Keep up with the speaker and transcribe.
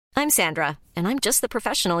I'm Sandra, and I'm just the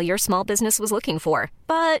professional your small business was looking for.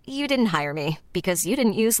 But you didn't hire me because you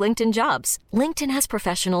didn't use LinkedIn Jobs. LinkedIn has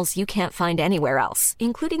professionals you can't find anywhere else,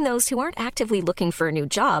 including those who aren't actively looking for a new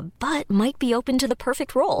job, but might be open to the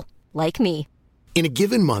perfect role, like me. In a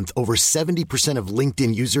given month, over 70% of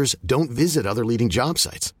LinkedIn users don't visit other leading job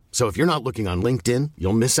sites. So if you're not looking on LinkedIn,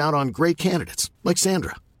 you'll miss out on great candidates like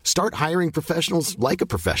Sandra. Start hiring professionals like a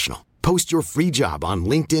professional. Post your free job on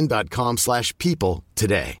linkedin.com/people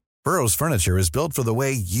today. Burrow's furniture is built for the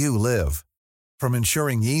way you live. From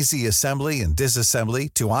ensuring easy assembly and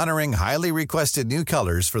disassembly to honoring highly requested new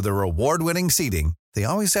colors for their award-winning seating, they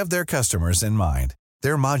always have their customers in mind.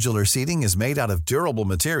 Their modular seating is made out of durable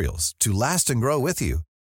materials to last and grow with you.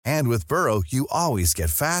 And with Burrow, you always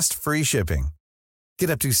get fast, free shipping.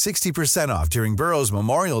 Get up to 60% off during Burrow's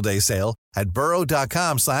Memorial Day sale at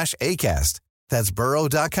burrow.com/ACAST. That's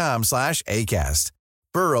burrow.com/ACAST.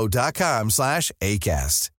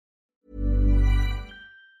 burrow.com/ACAST.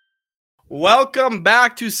 Welcome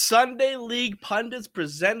back to Sunday League Pundits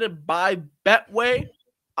presented by Betway.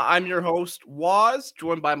 I'm your host, Waz,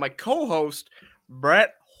 joined by my co-host,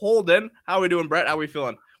 Brett Holden. How are we doing, Brett? How are we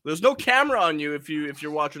feeling? There's no camera on you if you're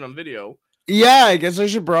watching on video. Yeah, I guess I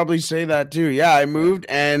should probably say that too. Yeah, I moved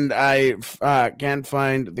and I can't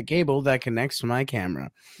find the cable that connects to my camera.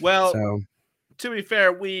 Well, to be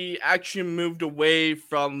fair, we actually moved away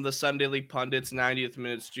from the Sunday League Pundits 90th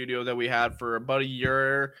minute studio that we had for about a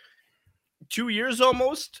year, 2 years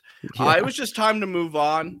almost. Yeah. It was just time to move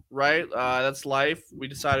on, right? That's life. We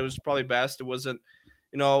decided it was probably best. It wasn't,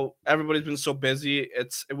 everybody's been so busy.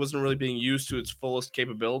 It wasn't really being used to its fullest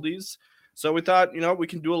capabilities. So we thought, we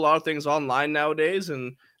can do a lot of things online nowadays,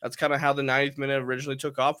 and that's kind of how the 90th minute originally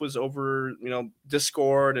took off, was over,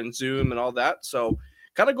 Discord and Zoom and all that. So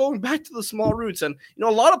kind of going back to the small roots. And, a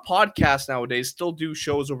lot of podcasts nowadays still do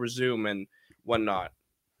shows over Zoom and whatnot.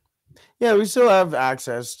 Yeah, we still have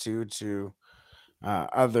access to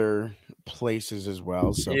other places as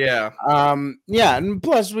well. So yeah, and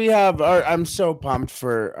plus we have I'm so pumped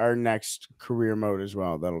for our next career mode as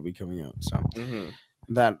well. That'll be coming out. So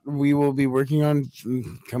that we will be working on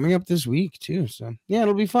coming up this week too. So yeah,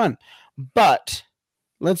 it'll be fun. But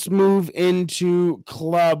let's move into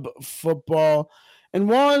club football. And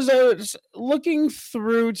while I was looking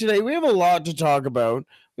through today, we have a lot to talk about.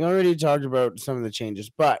 We already talked about some of the changes,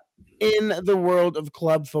 but in the world of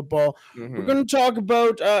club football, we're going to talk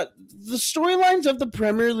about the storylines of the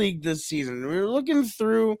Premier League this season. We were looking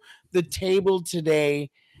through the table today,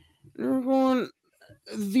 and we're going,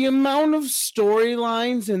 the amount of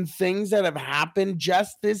storylines and things that have happened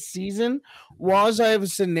just this season. I have a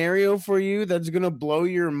scenario for you that's going to blow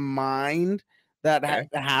your mind that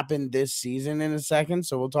happened this season in a second.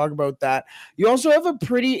 So we'll talk about that. You also have a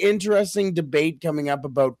pretty interesting debate coming up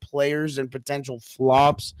about players and potential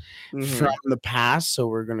flops from the past. So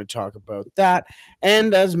we're going to talk about that.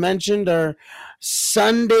 And as mentioned, our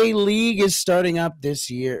Sunday League is starting up this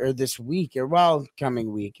week,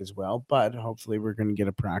 coming week as well. But hopefully we're going to get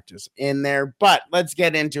a practice in there. But let's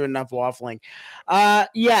get into enough waffling.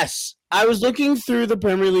 Yes, I was looking through the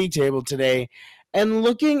Premier League table today. And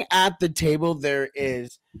looking at the table, there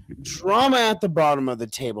is drama at the bottom of the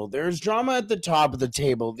table. There's drama at the top of the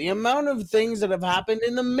table. The amount of things that have happened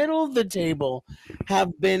in the middle of the table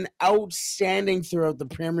have been outstanding throughout the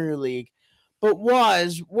Premier League. But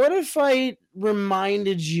what if I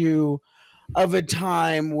reminded you of a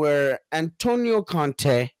time where Antonio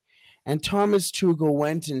Conte and Thomas Tuchel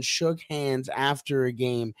went and shook hands after a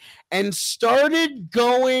game and started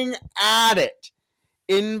going at it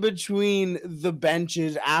in between the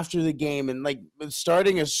benches after the game and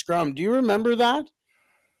starting a scrum? Do you remember that?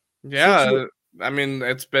 Yeah, I mean,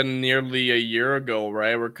 it's been nearly a year ago,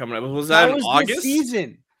 right? We're coming up. Was that in August? This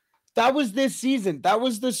season. That was this season. That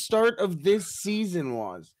was the start of this season.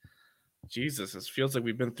 Jesus, it feels like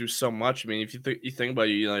we've been through so much. I mean, if you think about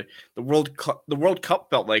it, the World Cup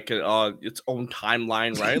felt like its own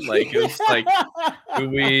timeline, right? Like it's like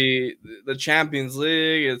the Champions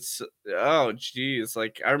League. It's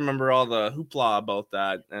like I remember all the hoopla about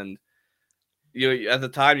that, and at the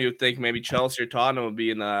time you would think maybe Chelsea or Tottenham would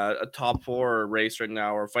be in a top 4 race right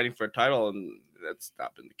now or fighting for a title, and that's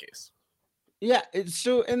not been the case. Yeah,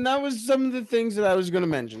 and that was some of the things that I was going to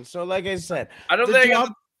mention. So, like I said, I don't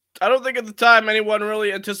think at the time anyone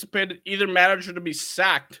really anticipated either manager to be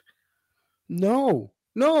sacked. No,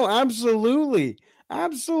 absolutely.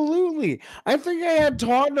 Absolutely. I think I had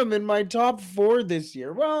Tottenham in my top 4 this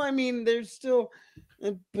year. Well, I mean, there's still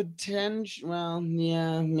a potential. Well,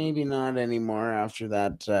 yeah, maybe not anymore after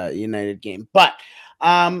that United game. But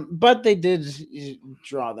But they did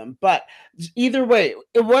draw them. But either way,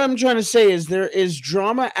 what I'm trying to say is there is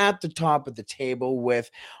drama at the top of the table with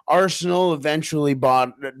Arsenal eventually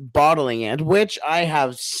bottling it, which I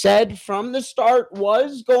have said from the start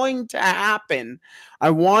was going to happen. I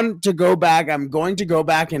want to go back. I'm going to go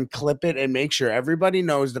back and clip it and make sure everybody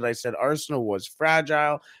knows that I said Arsenal was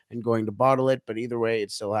fragile and going to bottle it. But either way, it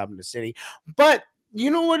still happened to City. But you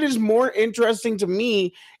know what is more interesting to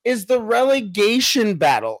me is the relegation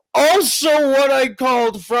battle. Also, what I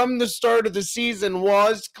called from the start of the season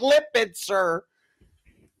was clip it, sir.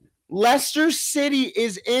 Leicester City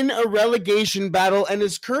is in a relegation battle and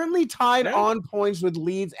is currently tied on points with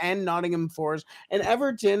Leeds and Nottingham Forest. And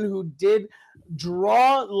Everton, who did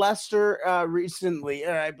draw Leicester recently,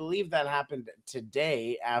 I believe that happened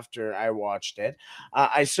today after I watched it.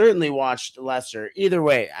 I certainly watched Leicester. Either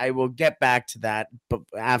way, I will get back to that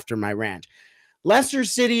after my rant. Leicester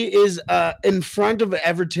City is in front of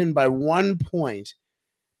Everton by 1 point.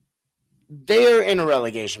 They are in a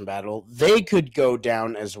relegation battle. They could go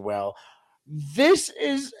down as well. This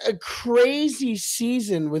is a crazy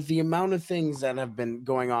season with the amount of things that have been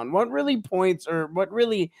going on. What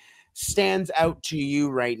really stands out to you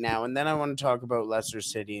right now? And then I want to talk about Leicester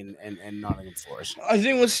City and Nottingham Forest. I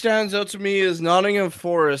think what stands out to me is Nottingham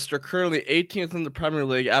Forest are currently 18th in the Premier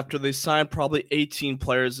League after they signed probably 18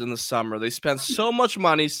 players in the summer. They spent so much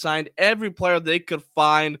money, signed every player they could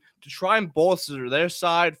find to try and bolster their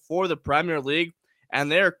side for the Premier League,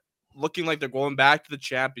 and they're looking like they're going back to the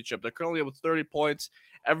championship. They're currently with 30 points,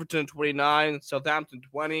 Everton 29, Southampton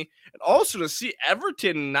 20, and also to see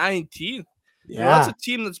Everton 19th. Yeah. You know, that's a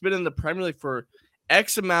team that's been in the Premier League for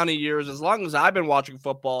X amount of years. As long as I've been watching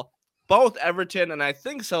football, both Everton and I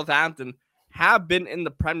think Southampton have been in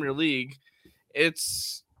the Premier League. It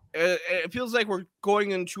feels like we're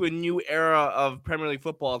going into a new era of Premier League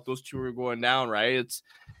football if those two are going down, right? It's,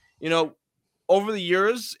 you know, over the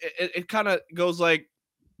years, it kind of goes like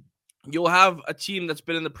you'll have a team that's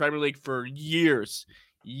been in the Premier League for years,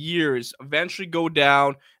 eventually go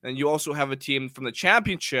down, and you also have a team from the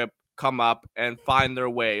Championship come up and find their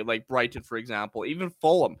way, like Brighton, for example, even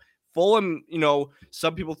Fulham. Fulham, you know,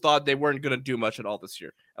 some people thought they weren't going to do much at all this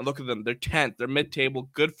year. And look at them. They're 10th. They're mid-table.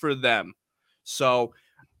 Good for them. So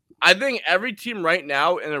I think every team right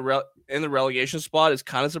now in the relegation spot is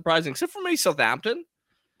kind of surprising, except for maybe Southampton.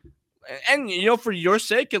 And, you know, for your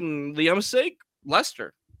sake and Liam's sake,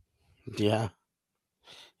 Leicester. Yeah.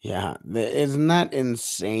 Yeah, isn't that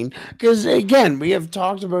insane? Because again, we have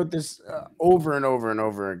talked about this over and over and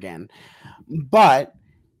over again. But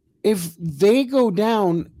if they go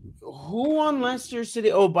down, who on Leicester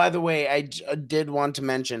City? Oh, by the way, I did want to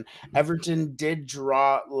mention Everton did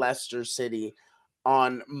draw Leicester City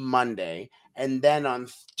on Monday, and then on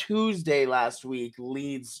Tuesday last week,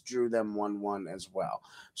 Leeds drew them 1-1 as well.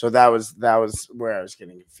 So that was where I was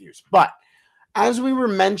getting confused, but. As we were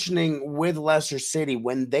mentioning with Leicester City,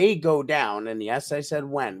 when they go down, and yes, I said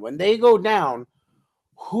when they go down,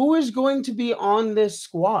 who is going to be on this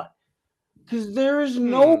squad? Because there is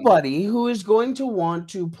nobody who is going to want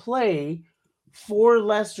to play for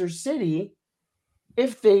Leicester City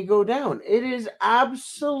if they go down. It is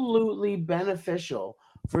absolutely beneficial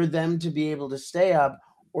for them to be able to stay up,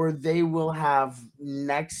 or they will have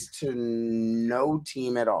next to no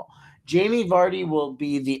team at all. Jamie Vardy will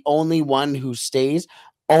be the only one who stays,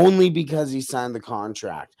 only because he signed the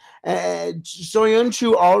contract.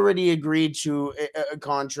 Soyuncu already agreed to a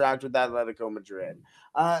contract with Atletico Madrid.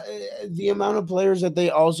 The amount of players that they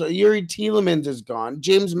also Yuri Tielemans is gone.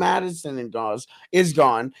 James Maddison is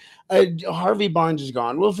gone. Harvey Barnes is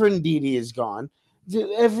gone. Wilfred Ndidi is gone.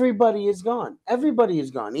 Everybody is gone. Everybody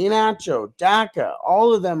is gone. Iheanacho, Daka,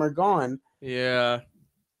 all of them are gone. Yeah.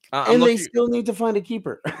 And they still need to find a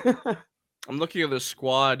keeper. I'm looking at the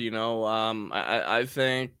squad, you know. I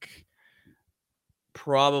think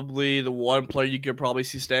probably the one player you could probably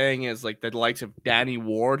see staying is like the likes of Danny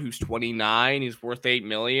Ward, who's 29. He's worth $8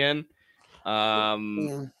 million.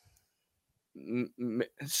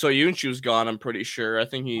 Soyuncu's gone, I'm pretty sure. I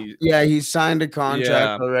think he signed a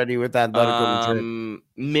contract already with Atletico Madrid.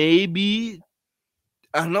 Maybe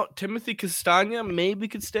I don't know. Timothy Castagna maybe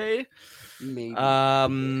could stay. Maybe. I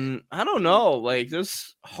don't know. Like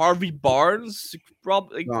there's Harvey Barnes.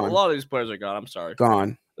 Probably a lot of these players are gone. I'm sorry.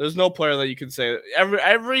 Gone. There's no player that you can say.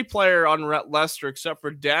 Every player on Leicester except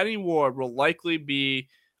for Danny Ward will likely be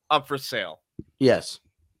up for sale. Yes.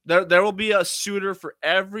 There will be a suitor for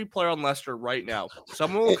every player on Leicester right now.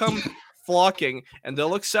 Someone will come flocking and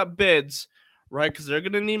they'll accept bids, right? Because they're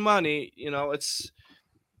gonna need money. You know,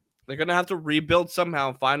 they're going to have to rebuild somehow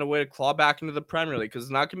and find a way to claw back into the Premier League because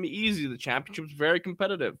it's not going to be easy. The Championship is very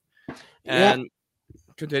competitive. And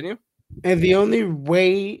Continue. And the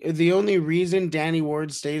only reason Danny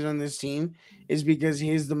Ward stays on this team is because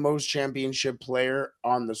he's the most championship player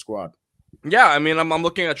on the squad. Yeah, I mean, I'm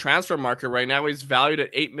looking at transfer market right now. He's valued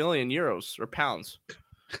at 8 million euros or pounds.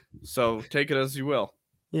 So take it as you will.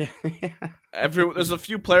 Yeah. There's a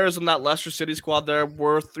few players in that Leicester City squad that are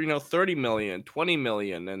worth 30 million, 20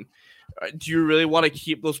 million, and do you really want to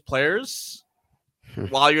keep those players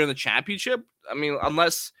while you're in the championship? I mean,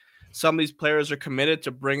 unless some of these players are committed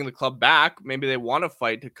to bringing the club back, maybe they want to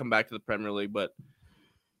fight to come back to the Premier League, but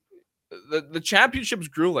the championship's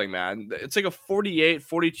grueling, man. It's like a 48,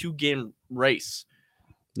 42 game race.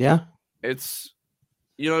 Yeah. It's,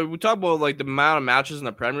 we talk about like the amount of matches in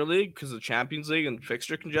the Premier League because of the Champions League and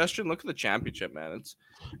fixture congestion. Look at the championship, man. It's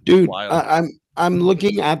wild. I'm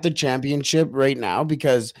looking at the championship right now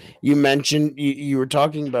because you mentioned you were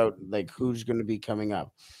talking about like who's going to be coming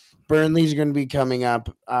up. Burnley's going to be coming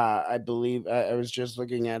up. I believe I was just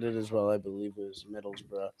looking at it as well. I believe it was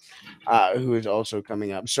Middlesbrough, who is also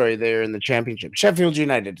coming up. Sorry, they're in the championship. Sheffield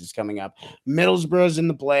United is coming up. Middlesbrough's in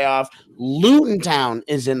the playoff. Luton Town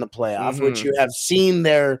is in the playoff, which you have seen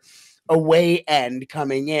their away end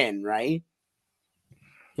coming in, right?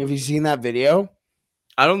 Have you seen that video?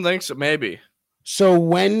 I don't think so. Maybe. So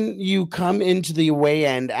when you come into the away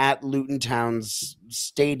end at Luton Town's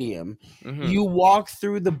stadium, you walk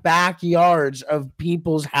through the backyards of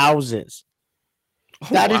people's houses.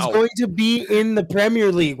 That is going to be in the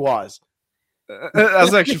Premier League,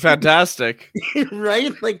 That's actually fantastic.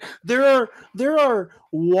 Right? Like there are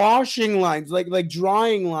washing lines, like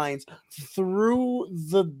drying lines through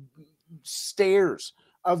the stairs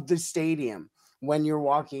of the stadium when you're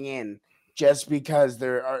walking in. Just because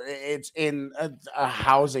it's in a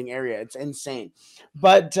housing area. It's insane.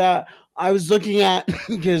 But I was looking at,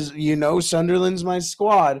 because Sunderland's my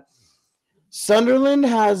squad. Sunderland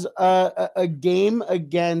has a game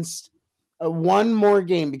against one more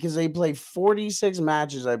game because they play 46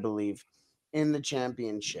 matches, I believe, in the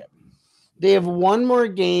championship. They have one more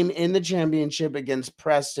game in the championship against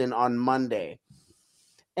Preston on Monday.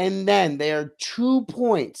 And then they are 2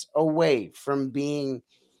 points away from being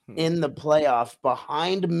in the playoff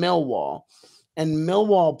behind Millwall, and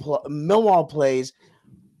Millwall plays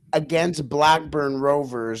against Blackburn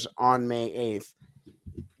Rovers on May 8th.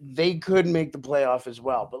 They could make the playoff as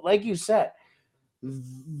well. But like you said,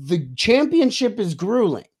 the championship is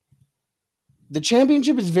grueling. The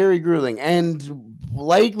championship is very grueling. And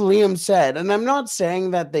like Liam said, and I'm not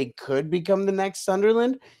saying that they could become the next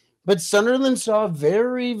Sunderland, but Sunderland saw a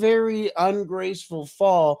very, very ungraceful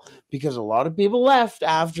fall because a lot of people left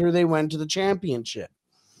after they went to the championship.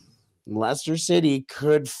 Leicester City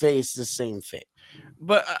could face the same fate.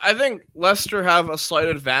 But I think Leicester have a slight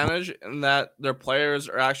advantage in that their players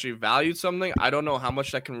are actually valued something. I don't know how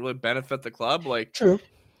much that can really benefit the club. Like, true.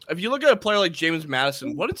 If you look at a player like James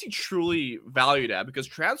Maddison, what is he truly valued at? Because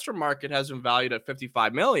transfer market has him valued at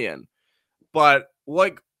 55 million. But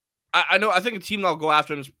I think a team that'll go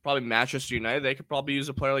after him is probably Manchester United. They could probably use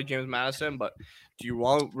a player like James Maddison, but do you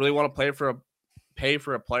really want to pay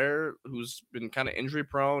for a player who's been kind of injury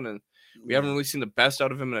prone and we haven't really seen the best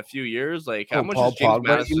out of him in a few years? Like, how much is James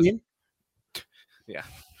Maddison? You mean? Yeah.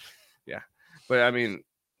 But I mean,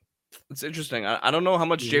 it's interesting. I don't know how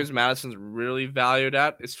much James Maddison's really valued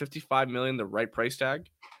at. Is 55 million the right price tag?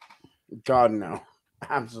 God, no.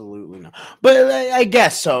 Absolutely no. But I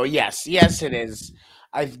guess so. Yes, it is.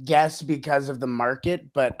 I guess because of the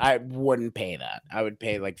market, but I wouldn't pay that. I would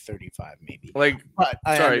pay like 35 maybe. But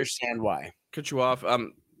I understand why. Cut you off.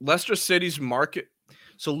 Leicester City's market.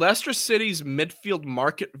 So Leicester City's midfield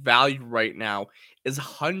market value right now is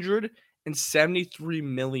 173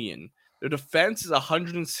 million. Their defense is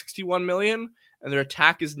 161 million, and their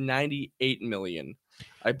attack is 98 million.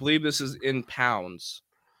 I believe this is in pounds.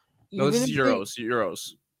 No, this is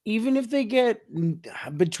euros. Even if they get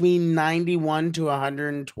between 91 to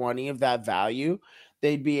 120 of that value,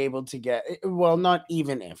 they'd be able to get, well, not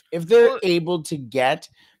even if they're able to get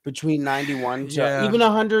between 91 to even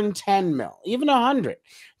 110 mil, even 100,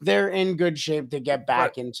 they're in good shape to get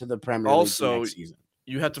back into the Premier League also, next season.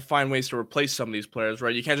 You have to find ways to replace some of these players,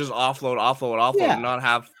 right? You can't just offload and not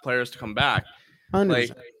have players to come back.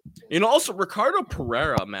 100%. Also Ricardo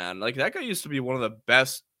Pereira, man, like that guy used to be one of the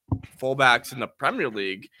best fullbacks in the Premier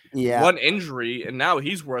League. One injury, and now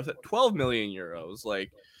he's worth 12 million euros.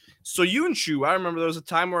 Like, so Yunshu, I remember there was a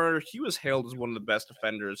time where he was hailed as one of the best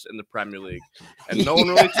defenders in the Premier League, and no one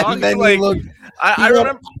really talked. I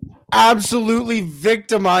remember absolutely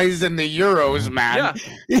victimized in the Euros, man.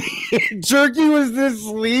 Yeah. Turkey was this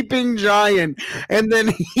sleeping giant, and then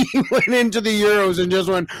he went into the Euros and just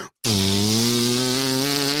went.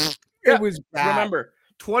 It was bad. Remember,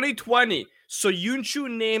 2020. So Yunchu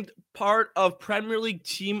named part of Premier League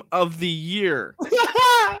Team of the Year.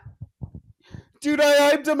 Dude,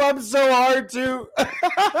 I hyped him up so hard too.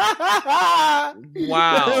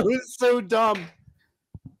 Wow. It was so dumb.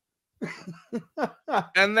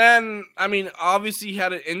 And then, I mean, obviously he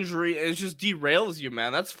had an injury. It just derails you,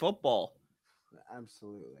 man. That's football.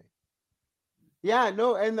 Absolutely. Yeah,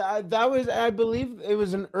 no, and that was, I believe it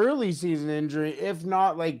was an early season injury, if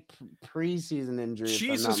not like preseason injury.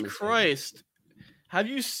 Jesus Christ. Have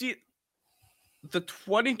you seen the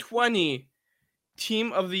 2020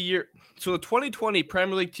 Team of the Year? So the 2020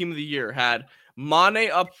 Premier League Team of the Year had Mane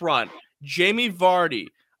up front, Jamie Vardy,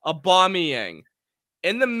 Aubameyang.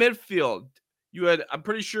 In the midfield, you had, I'm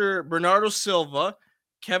pretty sure, Bernardo Silva,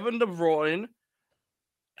 Kevin De Bruyne,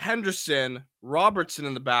 Henderson, Robertson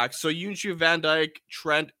in the back. So Yunchu, Van Dijk,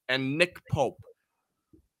 Trent, and Nick Pope.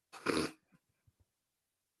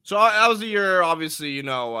 So that was the year, obviously,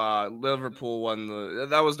 Liverpool won.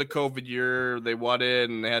 That was the COVID year. They won it,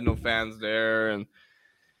 and they had no fans there. And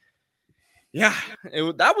yeah,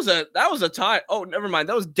 that was a tie. Oh, never mind.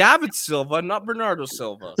 That was David Silva, not Bernardo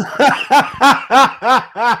Silva.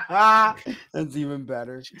 That's even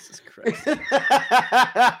better. Jesus Christ.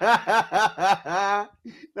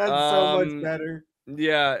 That's so much better.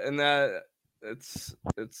 Yeah, and it's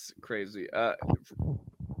crazy.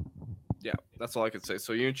 Yeah, that's all I could say.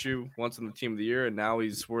 So Yunchu once in the Team of the Year, and now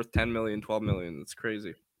he's worth 10 million, 12 million. It's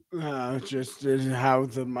crazy. Just how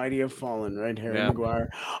the mighty have fallen, right, Harry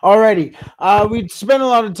Maguire. Alrighty, we spent a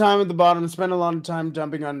lot of time at the bottom, spent a lot of time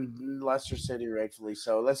dumping on Leicester City, rightfully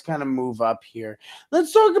so. Let's kind of move up here.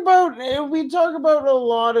 Let's talk about, we talk about a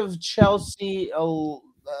lot of Chelsea,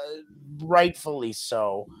 rightfully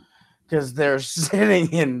so, because they're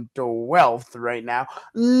sitting in 12th right now.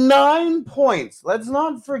 9 points. Let's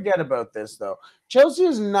not forget about this, though. Chelsea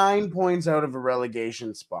is 9 points out of a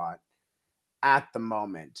relegation spot at the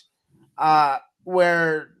moment,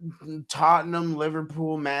 where Tottenham,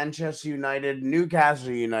 Liverpool, Manchester United,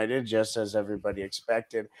 Newcastle United, just as everybody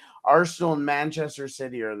expected, Arsenal and Manchester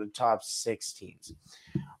City are the top 6 teams.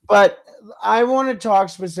 But I want to talk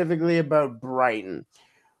specifically about Brighton.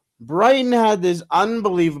 Brighton had this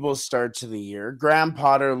unbelievable start to the year. Graham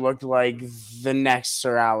Potter looked like the next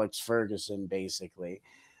Sir Alex Ferguson, basically.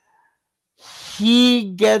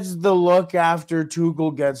 He gets the look after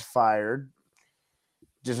Tuchel gets fired.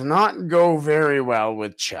 Does not go very well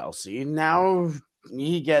with Chelsea. Now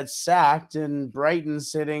he gets sacked, and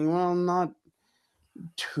Brighton's sitting, well, not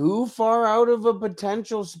too far out of a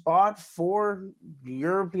potential spot for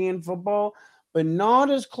European football, but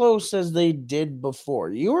not as close as they did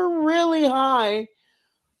before. You were really high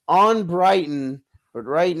on Brighton, but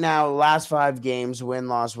right now, last 5 games, win,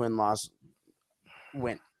 loss, win, loss,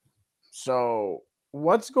 win. So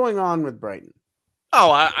what's going on with Brighton? Oh,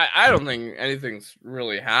 I don't think anything's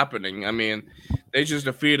really happening. I mean, they just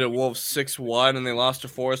defeated Wolves 6-1 and they lost to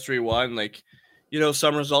Forest 3-1. Like,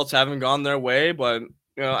 some results haven't gone their way, but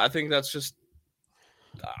I think that's just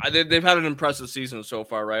they've had an impressive season so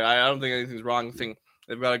far, right? I don't think anything's wrong. I think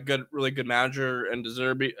they've got a really good manager and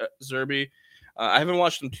Zerbi. I haven't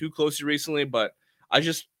watched them too closely recently, but I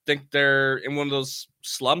just think they're in one of those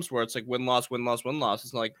slumps where it's like win, loss, win, loss, win, loss.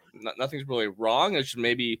 It's not like nothing's really wrong. It's just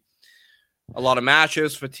maybe a lot of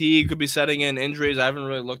matches, fatigue could be setting in, injuries. I haven't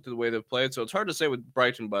really looked at the way they've played, so it's hard to say with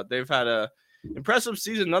Brighton, but they've had a impressive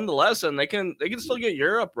season nonetheless, and they can still get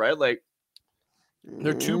Europe, right? Like,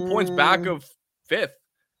 they're 2 points back of 5th.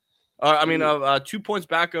 2 points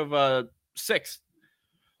back of 6th.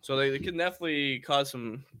 So they can definitely cause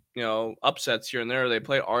some, upsets here and there. They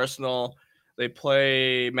play Arsenal, they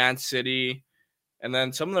play Man City, and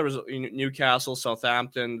then some of the Newcastle,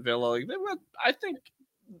 Southampton, Villa. I think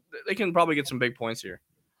they can probably get some big points here.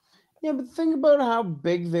 Yeah, but think about how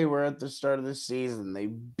big they were at the start of the season. They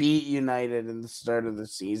beat United in the start of the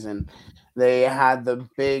season. They had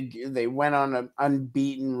they went on an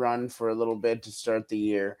unbeaten run for a little bit to start the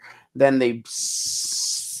year. Then they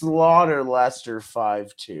slaughter Leicester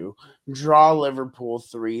 5-2, draw Liverpool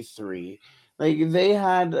 3-3. Like, they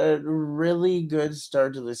had a really good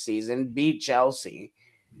start to the season, beat Chelsea.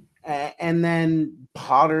 And then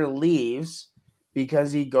Potter leaves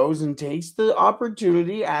because he goes and takes the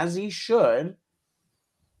opportunity, as he should,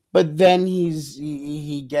 but then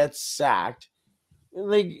he gets sacked.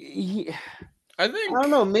 Like, I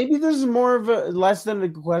don't know. Maybe this is more of less than a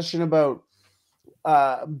question about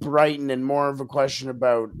Brighton and more of a question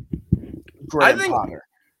about Graham Potter.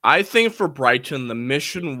 I think for Brighton, the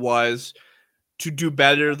mission was to do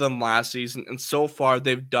better than last season, and so far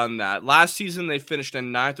they've done that. Last season they finished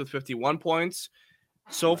in 9th with 51 points.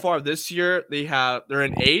 So far this year they're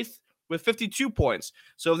in 8th with 52 points.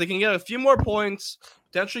 So if they can get a few more points,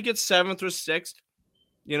 potentially get 7th or 6th,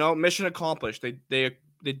 mission accomplished. They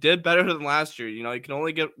did better than last year. You can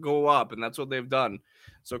only go up, and that's what they've done.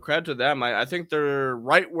 So credit to them. I think they're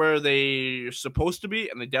right where they're supposed to be,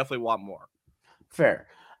 and they definitely want more. Fair.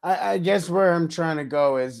 I guess where I'm trying to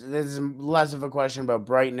go is this is less of a question about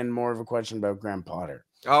Brighton and more of a question about Graham Potter.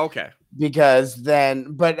 Oh, okay. Because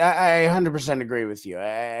but I 100% agree with you.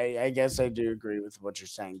 I guess I do agree with what you're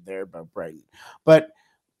saying there about Brighton. But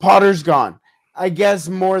Potter's gone. I guess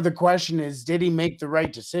more the question is, did he make the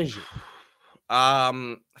right decision?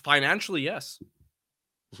 Financially, yes.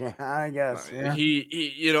 Yeah, I guess. Yeah.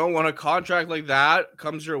 He when a contract like that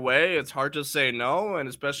comes your way, it's hard to say no, and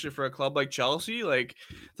especially for a club like Chelsea. Like,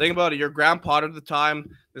 think about it. You're Graham Potter at the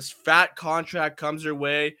time. This fat contract comes your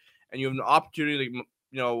way, and you have an opportunity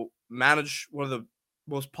to, manage one of the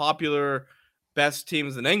most popular, best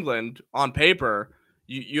teams in England on paper.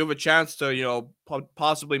 You have a chance to,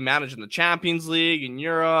 possibly manage in the Champions League in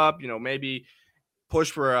Europe. Maybe push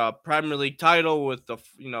for a Premier League title with the,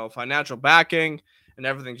 financial backing. And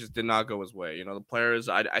everything just did not go his way. The players,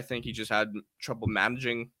 I think he just had trouble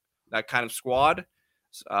managing that kind of squad.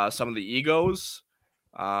 Some of the egos.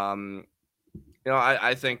 I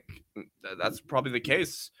think that's probably the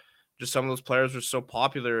case. Just some of those players are so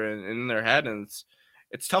popular in their head, and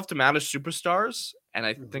it's tough to manage superstars. And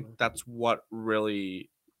I think that's what really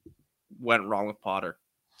went wrong with Potter.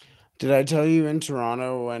 Did I tell you in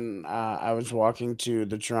Toronto when I was walking to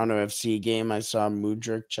the Toronto FC game, I saw a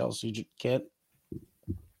Mudryk Chelsea kit?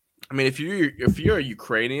 I mean, if you're a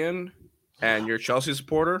Ukrainian and you're a Chelsea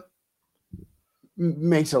supporter,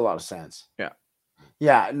 makes a lot of sense. Yeah.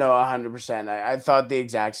 Yeah, no, 100%. I thought the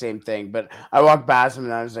exact same thing, but I walked past him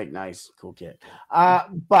and I was like, nice, cool kid.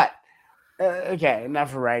 But okay,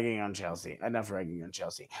 enough ragging on Chelsea. Last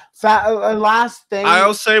thing.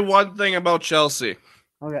 I'll say one thing about Chelsea.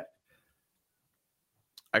 Okay.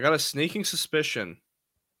 I got a sneaking suspicion.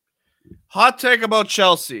 Hot take about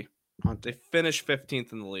Chelsea. They finished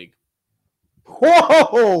 15th in the league.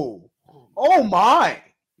 Whoa! Oh my!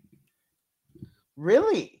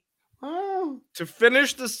 Really? Oh. To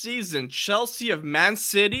finish the season, Chelsea have Man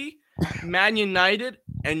City, Man United,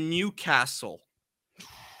 and Newcastle.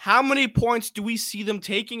 How many points do we see them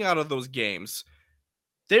taking out of those games?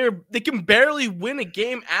 They can barely win a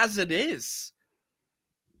game as it is.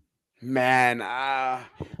 Man,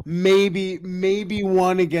 maybe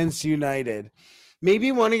one against United.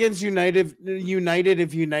 Maybe one against United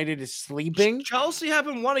if United is sleeping. Chelsea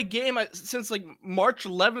haven't won a game since like March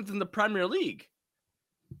 11th in the Premier League.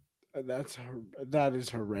 That is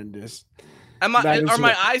horrendous. Are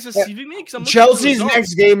my eyes deceiving me? Chelsea's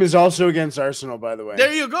next game is also against Arsenal, by the way.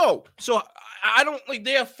 There you go. So I don't like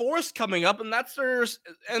they have Forest coming up, and that's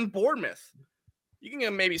and Bournemouth. You can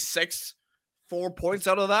get maybe 4 points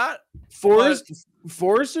out of that.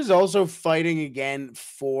 Forest is also fighting again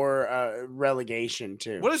for relegation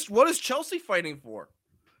too. What is Chelsea fighting for?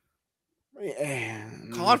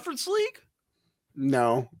 Conference League?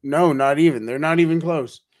 No, not even. They're not even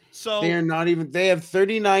close. So they are not even. They have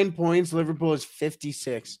 39 points. Liverpool is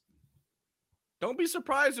 56. Don't be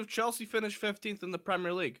surprised if Chelsea finish 15th in the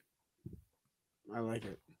Premier League. I like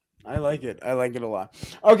it. I like it a lot.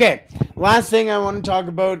 Okay, last thing I want to talk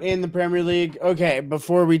about in the Premier League. Okay,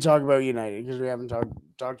 before we talk about United, because we haven't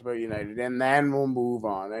talked about United, and then we'll move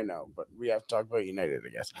on. I know, but we have to talk about United, I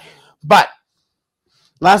guess. But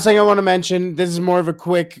last thing I want to mention, this is more of a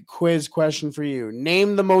quick quiz question for you.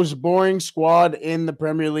 Name the most boring squad in the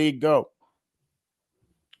Premier League. Go.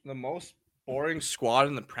 The most boring squad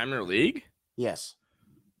in the Premier League? Yes.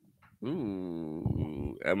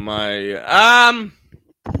 Ooh, am I?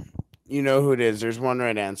 You know who it is. There's one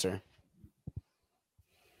right answer.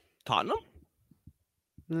 Tottenham?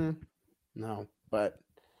 No, but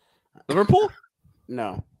Liverpool?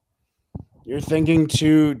 No. You're thinking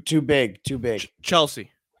too big.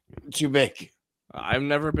 Chelsea. Too big. I've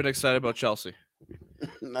never been excited about Chelsea.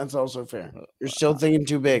 That's also fair. You're still thinking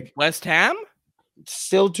too big. West Ham?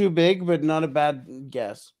 Still too big, but not a bad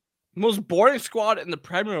guess. Most boring squad in the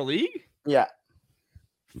Premier League? Yeah.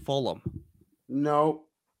 Fulham. No.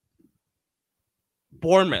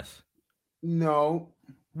 Bournemouth. No.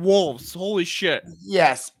 Wolves. Holy shit.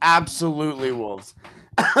 Yes, absolutely Wolves.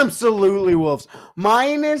 Absolutely Wolves.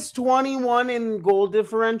 Minus 21 in goal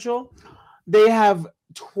differential. They have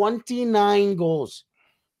 29 goals.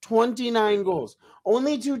 29 goals.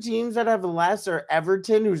 Only two teams that have less are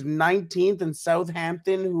Everton, who's 19th, and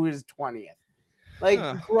Southampton, who is 20th.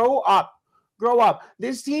 Grow up. Grow up.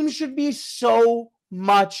 This team should be so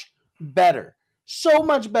much better. So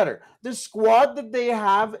much better. The squad that they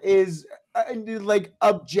have is like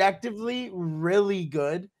objectively really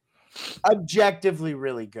good. Objectively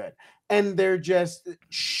really good. And they're just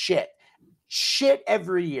shit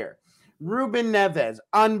every year. Ruben Neves,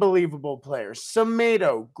 unbelievable player.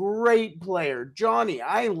 Semedo, great player. Johnny,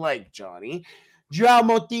 I like Johnny. João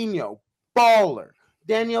Moutinho, baller.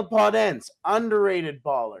 Daniel Podence, underrated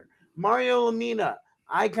baller. Mario Lemina,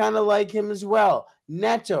 I kind of like him as well.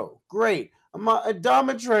 Neto, great.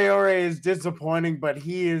 Adama Traore is disappointing, but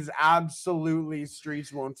he is absolutely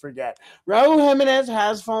streets won't forget. Raul Jimenez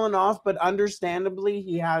has fallen off, but understandably,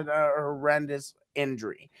 he had a horrendous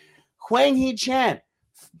injury. Hwang Hee-chan,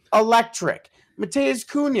 electric. Mateus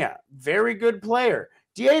Cunha, very good player.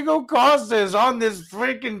 Diego Costa is on this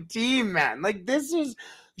freaking team, man. Like,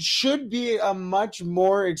 should be a much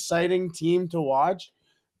more exciting team to watch,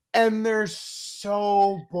 and they're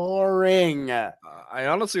so boring. I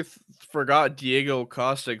honestly forgot Diego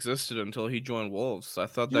Costa existed until he joined Wolves. I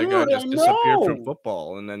thought that guy just disappeared from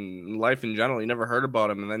football, and then life in general. You never heard about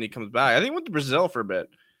him, and then he comes back. I think he went to Brazil for a bit.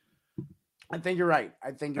 I think you're right.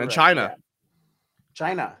 And China. Yeah.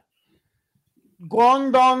 China.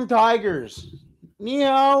 Guangdong Tigers. Ni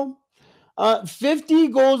hao. 50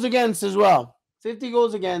 goals against as well. 50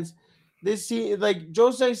 goals against. Like,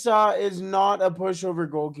 Jose Sa is not a pushover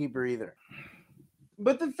goalkeeper either.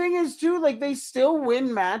 But the thing is, too, like, they still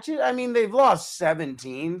win matches. I mean, they've lost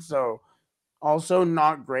 17, so also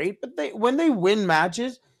not great. But when they win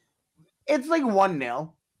matches, it's like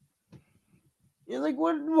 1-0. You're like,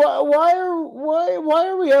 what? Why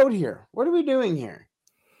are we out here? What are we doing here?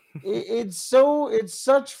 It's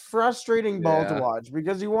such frustrating ball to watch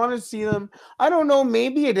because you want to see them. I don't know.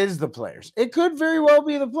 Maybe it is the players. It could very well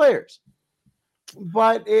be the players,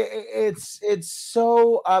 but it's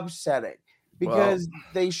so upsetting because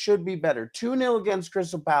they should be better. 2-0 against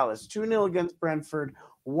Crystal Palace, 2-0 against Brentford,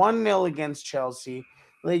 1-0 against Chelsea.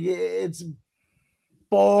 Like, it's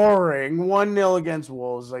boring. 1-0 against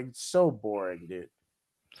Wolves. Like, so boring, dude.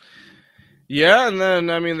 Yeah, and then,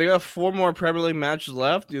 I mean, they got 4 more Premier League matches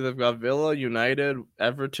left. They've got Villa, United,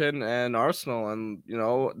 Everton, and Arsenal. And, you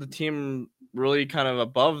know, the team really kind of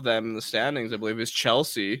above them in the standings, I believe, is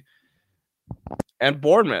Chelsea and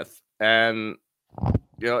Bournemouth. And,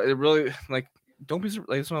 you know, it really, like, don't be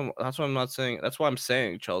like, that's what I'm not saying. That's why I'm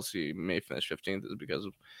saying Chelsea may finish 15th is because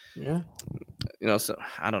of, you know, so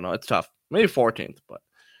I don't know. It's tough. Maybe 14th, but.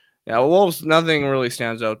 Yeah, Wolves, nothing really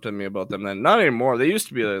stands out to me about them then. Not anymore. They used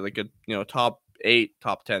to be like a, you know, top 8,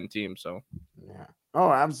 top 10 team. So, yeah.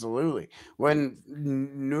 Oh, absolutely. When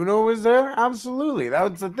Nuno was there, absolutely.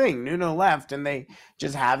 That was the thing. Nuno left, and they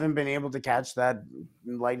just haven't been able to catch that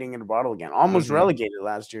lightning in a bottle again. Almost relegated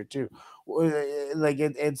last year, too. Like,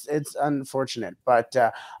 it's unfortunate. But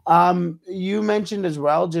you mentioned as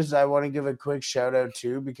well, just I want to give a quick shout out,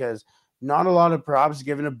 too, because not a lot of props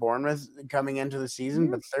given to Bournemouth coming into the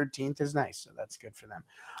season, but 13th is nice, so that's good for them.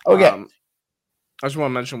 Okay. I just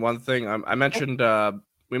want to mention one thing.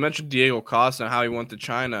 We mentioned Diego Costa and how he went to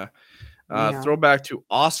China. Throwback to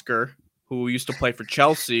Oscar, who used to play for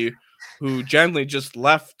Chelsea, who gently just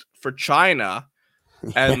left for China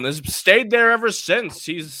and has stayed there ever since.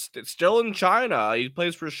 He's still in China. He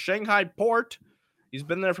plays for Shanghai Port. He's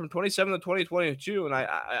been there from 27 to 2022, and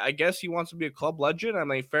I guess he wants to be a club legend. I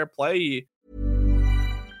mean, fair play.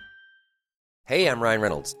 Hey, I'm Ryan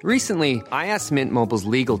Reynolds. Recently, I asked Mint Mobile's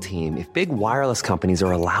legal team if big wireless companies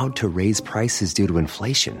are allowed to raise prices due to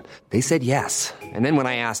inflation. They said yes. And then when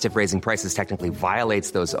I asked if raising prices technically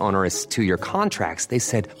violates those onerous 2-year contracts, they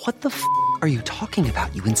said, "What the f*** are you talking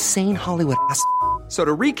about, you insane Hollywood ass?" So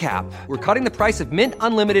to recap, we're cutting the price of Mint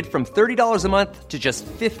Unlimited from $30 a month to just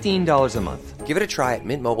 $15 a month. Give it a try at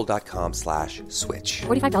mintmobile.com/switch.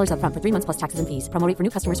 $45 up front for 3 months plus taxes and fees. Promo rate for new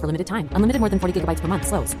customers for limited time. Unlimited more than 40 gigabytes per month.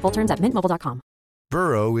 Slows full terms at mintmobile.com.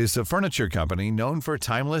 Burrow is a furniture company known for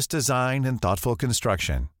timeless design and thoughtful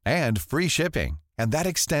construction and free shipping. And that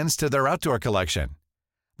extends to their outdoor collection.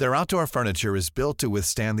 Their outdoor furniture is built to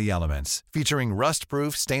withstand the elements, featuring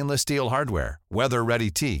rust-proof stainless steel hardware, weather-ready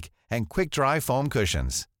teak, and quick-dry foam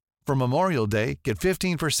cushions. For Memorial Day, get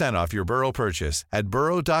 15% off your Burrow purchase at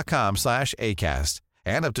burrow.com/ACAST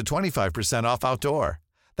and up to 25% off outdoor.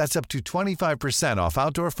 That's up to 25% off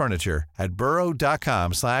outdoor furniture at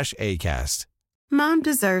burrow.com/ACAST. Mom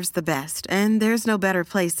deserves the best, and there's no better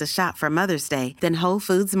place to shop for Mother's Day than Whole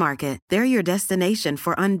Foods Market. They're your destination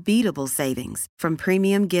for unbeatable savings, from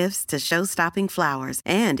premium gifts to show-stopping flowers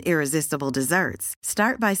and irresistible desserts.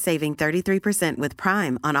 Start by saving 33% with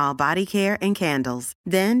Prime on all body care and candles.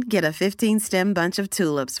 Then get a 15-stem bunch of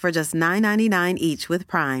tulips for just $9.99 each with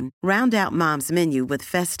Prime. Round out Mom's menu with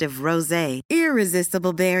festive rosé,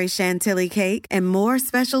 irresistible berry chantilly cake, and more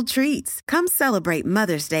special treats. Come celebrate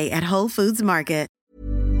Mother's Day at Whole Foods Market.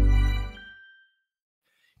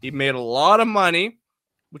 He made a lot of money,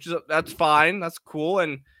 that's fine. That's cool.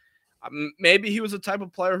 And maybe he was the type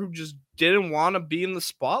of player who just didn't want to be in the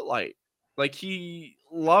spotlight. Like, he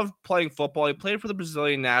loved playing football. He played for the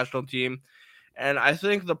Brazilian national team. And I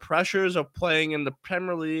think the pressures of playing in the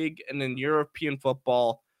Premier League and in European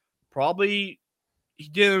football, probably he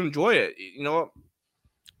didn't enjoy it. You know,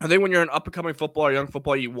 I think when you're an up-and-coming footballer, young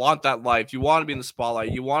footballer, you want that life. You want to be in the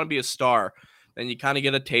spotlight. You want to be a star. Then you kind of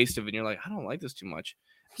get a taste of it, and you're like, I don't like this too much.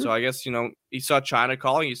 So I guess, you know, he saw China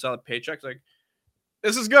calling. He saw the paychecks. Like,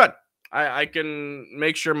 this is good. I can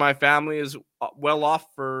make sure my family is well off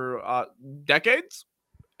for decades,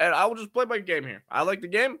 and I will just play my game here. I like the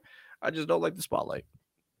game. I just don't like the spotlight.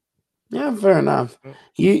 Yeah, fair enough.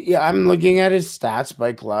 I'm looking at his stats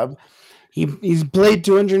by club. He's played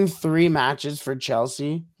 203 matches for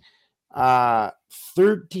Chelsea.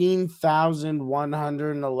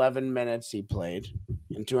 13,111 minutes he played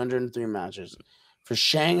in 203 matches. For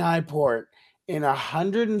Shanghai Port, in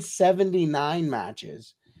 179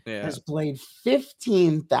 matches, has played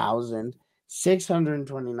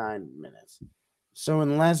 15,629 minutes. So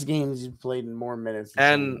in less games, he's played in more minutes.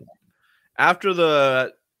 And after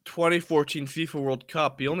the 2014 FIFA World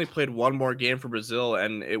Cup, he only played one more game for Brazil,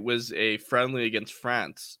 and it was a friendly against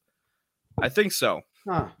France. I think so.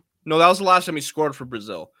 Huh. No, that was the last time he scored for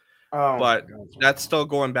Brazil. Oh, but that's still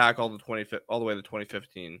going back all the way to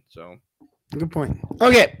 2015. So good point.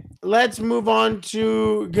 Okay, let's move on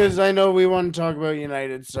to, because I know we want to talk about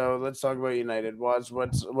United. So let's talk about United. What's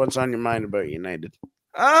on your mind about United?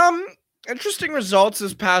 Interesting results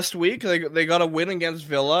this past week. They got a win against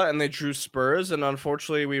Villa and they drew Spurs, and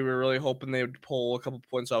unfortunately we were really hoping they would pull a couple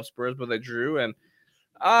points off Spurs, but they drew. And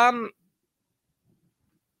I'm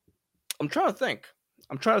trying to think.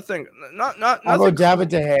 Not How about David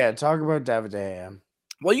De Gea? Talk about David De Gea.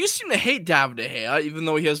 Well, you seem to hate David De Gea, even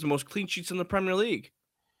though he has the most clean sheets in the Premier League.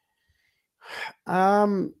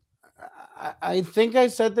 I think I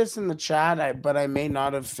said this in the chat, but I may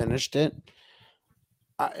not have finished it.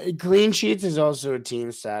 Clean sheets is also a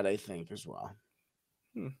team stat, I think, as well.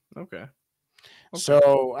 Okay.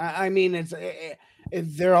 So I mean,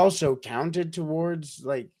 they're also counted towards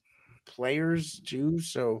like players too.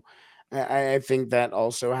 So I think that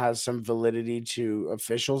also has some validity to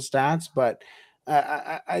official stats. But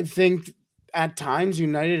I think at times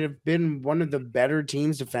United have been one of the better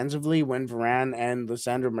teams defensively when Varane and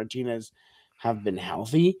Lisandro Martinez have been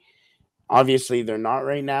healthy. Obviously, they're not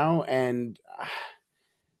right now, and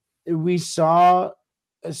we saw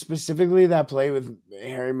specifically that play with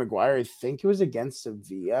Harry Maguire. I think it was against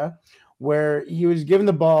Sevilla, where he was given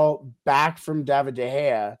the ball back from David De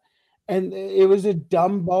Gea, and it was a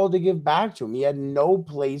dumb ball to give back to him. He had no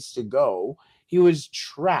place to go. He was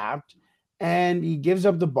trapped, and he gives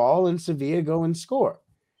up the ball, and Sevilla go and score.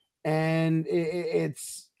 And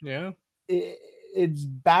it's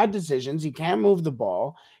bad decisions. He can't move the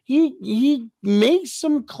ball. He makes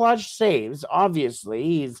some clutch saves. Obviously,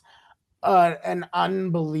 he's an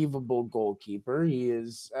unbelievable goalkeeper. He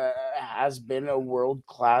has been a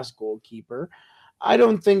world-class goalkeeper. I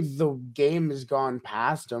don't think the game has gone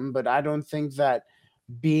past him, but I don't think that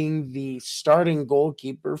being the starting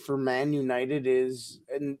goalkeeper for Man United is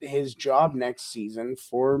his job next season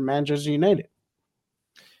for Manchester United.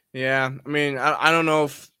 Yeah, I mean, I don't know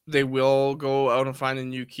if they will go out and find a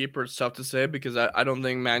new keeper. It's tough to say because I don't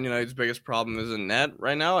think Man United's biggest problem is in net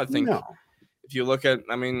right now. I think if you look at,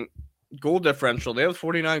 goal differential, they have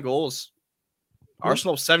 49 goals.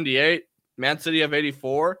 Arsenal 78. Man City have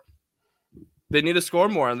 84. They need to score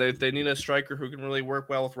more, and they need a striker who can really work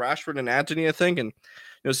well with Rashford and Antony, I think, and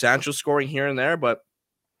Sancho scoring here and there, but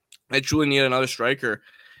they truly need another striker.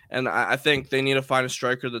 And I think they need to find a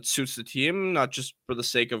striker that suits the team, not just for the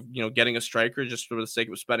sake of getting a striker, just for the sake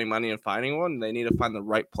of spending money and finding one. They need to find the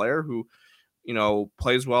right player who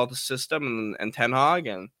plays well with the system and Ten Hag.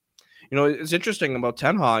 And it's interesting about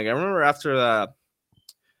Ten Hag. I remember after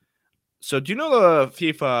so do you know the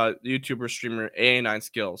FIFA YouTuber streamer AA9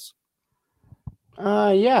 Skills?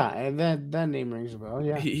 Yeah, that name rings a bell.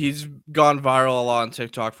 Yeah, he's gone viral a lot on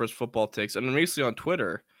TikTok for his football takes, and then recently on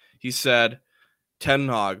Twitter he said, Ten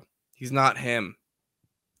Hag, he's not him.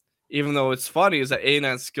 even though it's funny, is that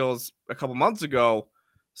 89 Skills a couple months ago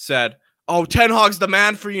said, "Oh, Ten Hag's the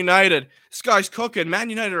man for United. This guy's cooking. Man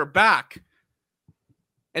United are back."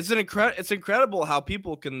 It's incredible how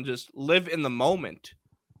people can just live in the moment.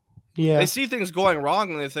 Yeah. They see things going wrong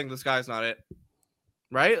and they think this guy's not it.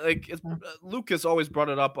 Right? Like Lucas always brought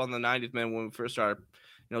it up on the 90th minute when we first started.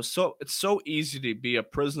 So it's so easy to be a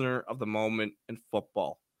prisoner of the moment in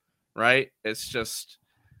football, right? It's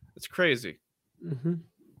crazy. Mm-hmm.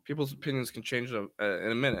 People's opinions can change in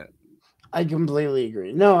a minute. I completely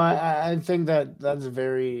agree. No, I think that's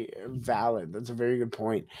very valid. That's a very good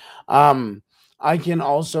point. I can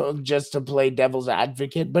also, just to play devil's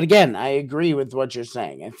advocate, but again, I agree with what you're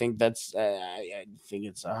saying. I think I think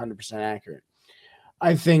it's 100% accurate.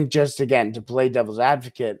 I think, just again, to play devil's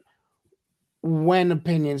advocate, when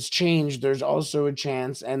opinions change, there's also a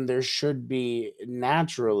chance, and there should be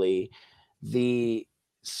naturally the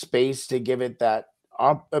space to give it that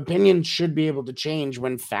opinions should be able to change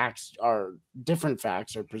when different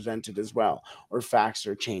facts are presented as well, or facts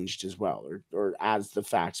are changed as well, or as the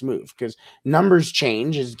facts move, because numbers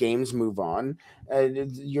change as games move on.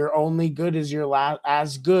 You're only good as your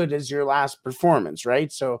last performance,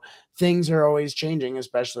 right? So things are always changing,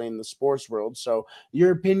 especially in the sports world. So your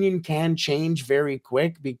opinion can change very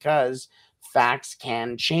quick because facts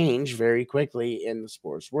can change very quickly in the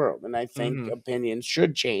sports world. And I think opinions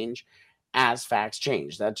should change as facts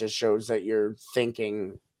change. That just shows that you're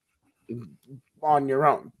thinking on your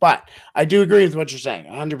own. But I do agree with what you're saying,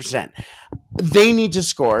 100%. They need to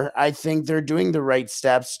score. I think they're doing the right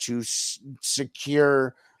steps to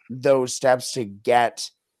secure those steps to get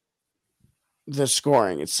the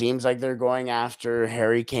scoring. It seems like they're going after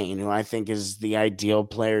Harry Kane, who I think is the ideal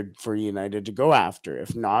player for United to go after.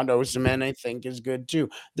 If not, Osimhen, I think, is good too.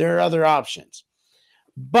 There are other options.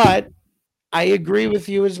 But I agree with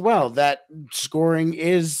you as well that scoring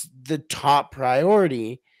is the top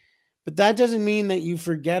priority, but that doesn't mean that you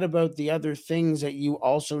forget about the other things that you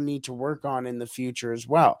also need to work on in the future as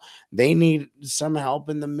well. They need some help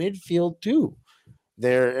in the midfield too.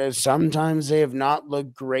 Sometimes they have not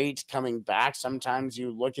looked great coming back. Sometimes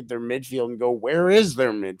you look at their midfield and go, where is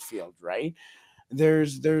their midfield, right?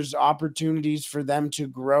 There's opportunities for them to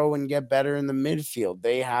grow and get better in the midfield.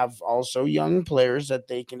 They have also young players that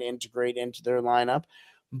they can integrate into their lineup.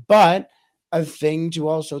 But a thing to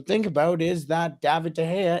also think about is that David De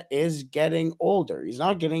Gea is getting older. He's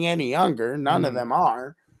not getting any younger. None of them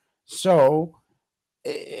are. So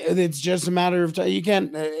it's just a matter of time. You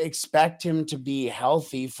can't expect him to be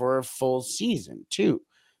healthy for a full season too.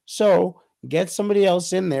 So get somebody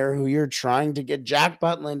else in there who you're trying to get. Jack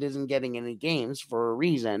Butland isn't getting any games for a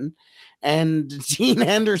reason, and Dean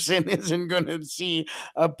Henderson isn't going to see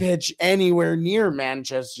a pitch anywhere near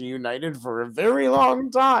Manchester United for a very long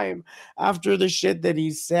time after the shit that he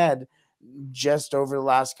said just over the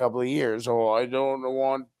last couple of years. Oh, I don't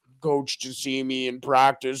want coach to see me in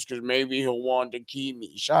practice because maybe he'll want to keep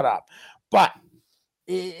me. Shut up. But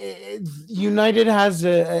United has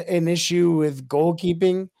an issue with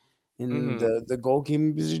goalkeeping, and the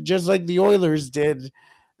goalkeeping, just like the Oilers did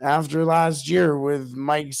after last year with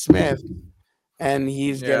Mike Smith, and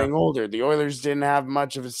he's getting older. The Oilers didn't have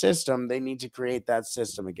much of a system. They need to create that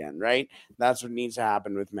system again, right? That's what needs to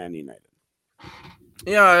happen with Man United.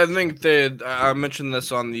 Yeah, I think I mentioned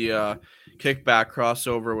this on the kickback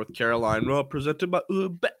crossover with Caroline, presented by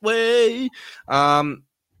Betway.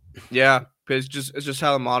 Yeah, it's just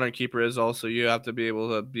how the modern keeper is. Also, you have to be able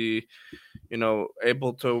to be,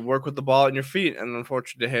 able to work with the ball at your feet. And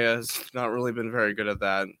unfortunately, De Gea has not really been very good at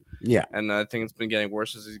that. Yeah, and I think it's been getting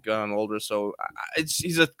worse as he's gotten older. So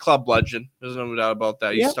he's a club legend. There's no doubt about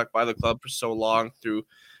that. He's stuck by the club for so long through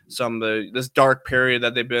this dark period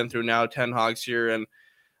that they've been through now. Ten Hag's here, and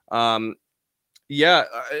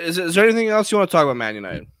is there anything else you want to talk about Man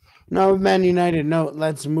United? No, Man United. No,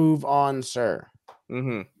 let's move on, sir.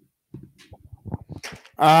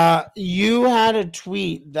 You had a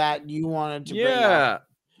tweet that you wanted to bring up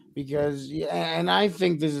because, and I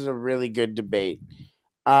think this is a really good debate.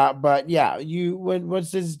 But yeah,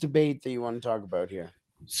 what's this debate that you want to talk about here?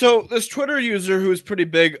 So this Twitter user who's pretty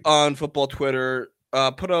big on football Twitter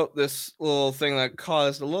put out this little thing that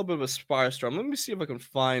caused a little bit of a firestorm. Let me see if I can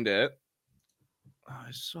find it.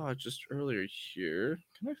 I saw it just earlier here.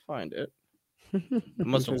 Can I find it? I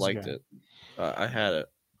must have liked it. I had it.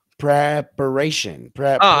 Preparation. All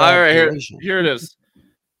right, here it is.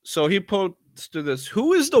 So he posted this.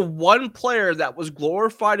 Who is the one player that was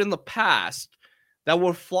glorified in the past that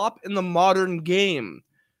will flop in the modern game?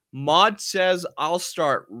 Mod says, I'll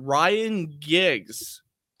start. Ryan Giggs.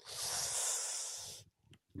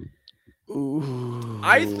 Ooh.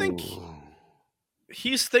 I think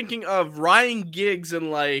he's thinking of Ryan Giggs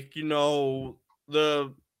in like,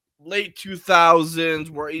 the late 2000s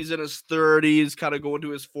where he's in his 30s, kind of going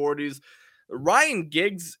to his 40s. Ryan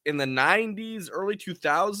Giggs in the 90s, early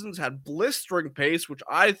 2000s had blistering pace, which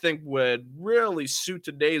I think would really suit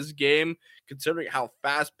today's game, considering how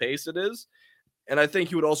fast paced it is. And I think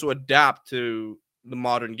he would also adapt to the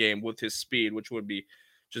modern game with his speed, which would be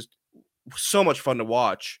just so much fun to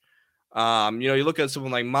watch. You look at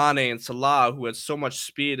someone like Mane and Salah, who had so much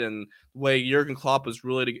speed, and the way Jurgen Klopp was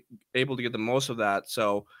really able to get the most of that.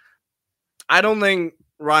 So I don't think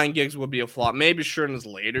Ryan Giggs would be a flop. Maybe sure in his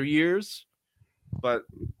later years, but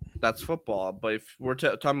that's football. But if we're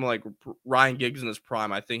talking like Ryan Giggs in his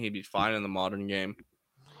prime, I think he'd be fine in the modern game.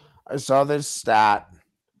 I saw this stat.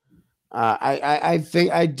 I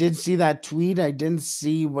think I did see that tweet. I didn't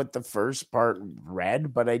see what the first part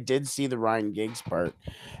read, but I did see the Ryan Giggs part.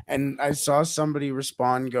 And I saw somebody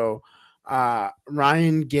respond, go,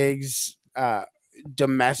 Ryan Giggs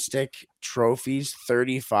domestic trophies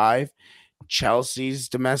 35, Chelsea's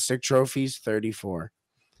domestic trophies 34.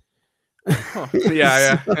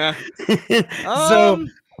 Yeah. So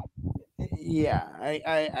yeah,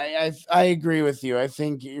 I agree with you. I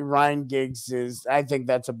think Ryan Giggs I think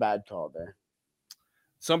that's a bad call there.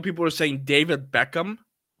 Some people are saying David Beckham.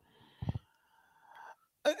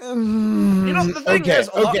 The thing is,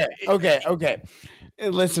 okay.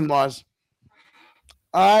 Listen, Moz.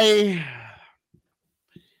 I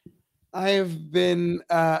have been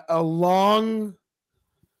a long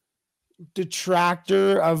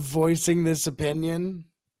detractor of voicing this opinion,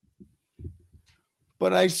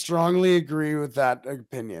 but I strongly agree with that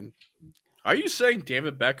opinion. Are you saying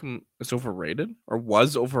David Beckham is overrated or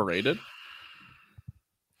was overrated?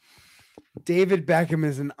 David Beckham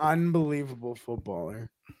is an unbelievable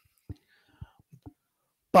footballer.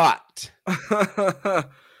 But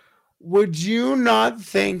would you not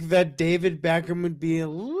think that David Beckham would be a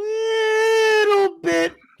little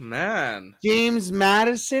bit James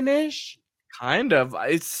Madison-ish? Kind of.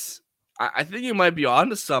 I think you might be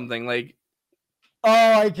onto something. Like,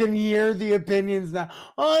 oh, I can hear the opinions now.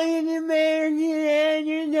 Oh,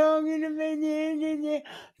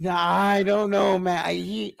 no, I don't know, man.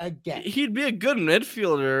 He'd be a good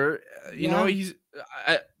midfielder. He's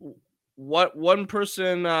what one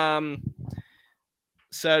person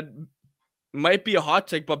said might be a hot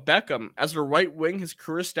take, but Beckham as a right wing, his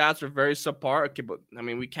career stats are very subpar. Okay, but I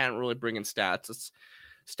mean, we can't really bring in stats.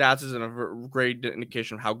 Stats isn't a great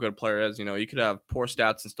indication of how good a player is. You could have poor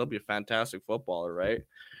stats and still be a fantastic footballer, right?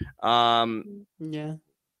 Yeah.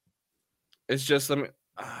 It's just, I'm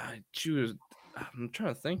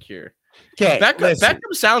trying to think here. Okay,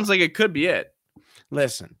 Beckham sounds like it could be it.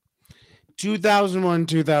 Listen, 2001,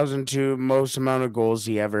 2002, most amount of goals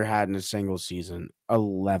he ever had in a single season,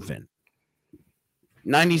 11.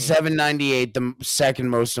 97, 98, the second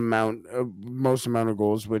most amount of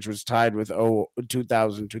goals, which was tied with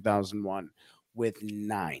 2000, 2001 with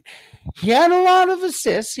 9. He had a lot of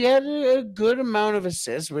assists. He had a good amount of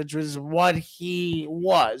assists, which was what he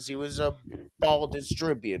was. He was a ball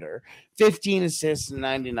distributor. 15 assists in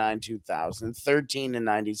 99, 2000, 13 in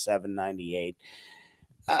 97, 98.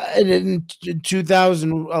 In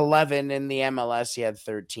 2011 in the MLS, he had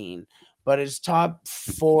 13. But his top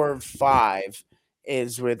 4 or 5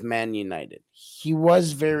 is with Man United. He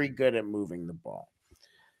was very good at moving the ball.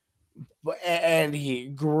 And he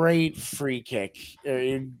great free kick,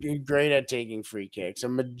 great at taking free kicks, a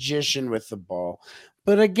magician with the ball.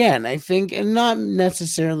 But again, I think not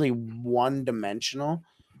necessarily one-dimensional,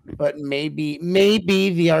 but maybe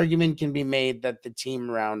the argument can be made that the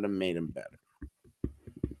team around him made him better.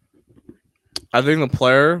 I think the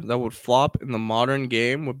player that would flop in the modern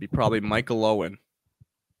game would be probably Michael Owen.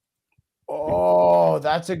 Oh,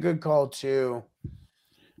 that's a good call too.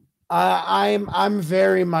 I'm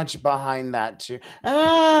very much behind that too.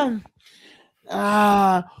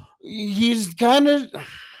 He's kind of.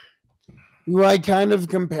 Do I kind of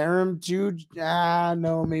compare him to?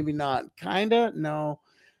 No, maybe not. Kinda, no.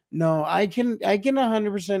 I can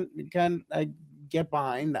 100% I get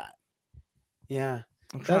behind that. Yeah,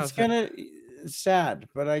 that's kind of sad,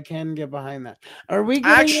 but I can get behind that. Are we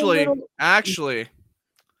actually?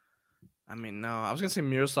 I mean, no. I was gonna say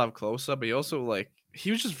Miroslav Klose, but he also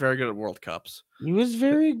he was just very good at World Cups. He was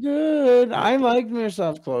very good. I like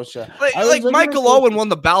Miroslav Klose. Like Michael Owen won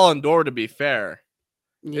the Ballon d'Or, to be fair.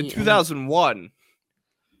 In 2001,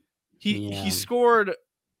 he scored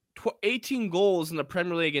 18 goals in the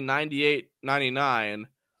Premier League in 98-99,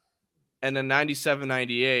 and then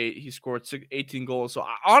 97-98 he scored 18 goals. So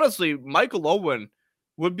honestly, Michael Owen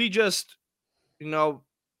would be just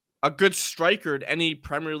a good striker at any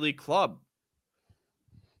Premier League club.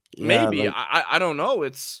 Maybe. I don't know.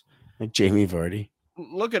 It's like Jamie Vardy.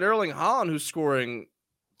 Look at Erling Haaland, who's scoring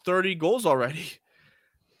 30 goals already.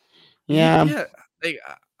 Yeah. Yeah. Like,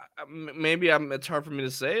 maybe it's hard for me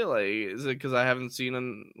to say. Like, is it because I haven't seen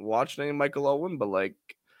and watched any Michael Owen? But like,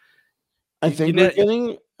 I think we're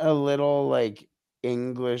getting a little like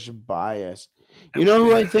English bias. You know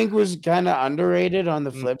who I think was kind of underrated on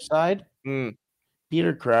the flip side?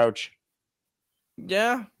 Peter Crouch.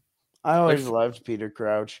 Yeah. I always loved Peter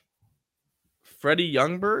Crouch. Freddie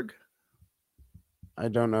Youngberg? I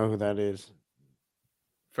don't know who that is.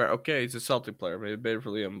 Okay, he's a Celtic player. Maybe better for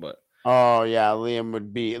Liam, but oh yeah,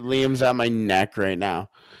 Liam's at my neck right now.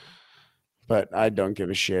 But I don't give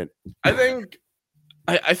a shit. I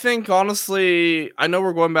think honestly, I know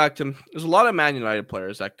we're going back to there's a lot of Man United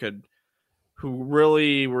players who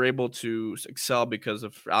really were able to excel because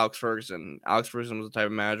of Alex Ferguson. Alex Ferguson was the type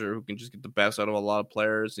of manager who can just get the best out of a lot of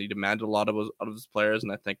players. He demanded a lot out of his players,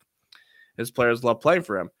 and I think his players love playing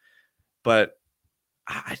for him. But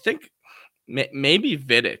I think maybe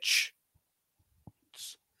Vidic.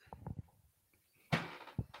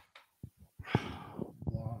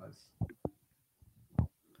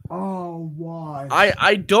 Why?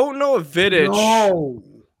 I don't know if Vidic.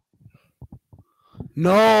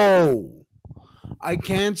 No. I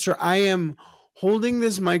can't. I am holding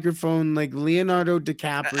this microphone like Leonardo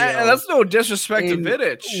DiCaprio. And that's no disrespect to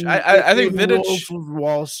Vidic. I think Vidic. Wolf of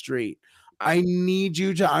Wall Street. I need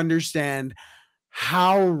you to understand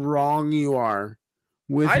how wrong you are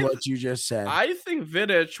with what you just said. I think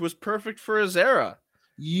Vidic was perfect for his era.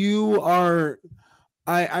 You are.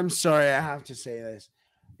 I'm sorry. I have to say this.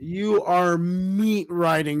 You are meat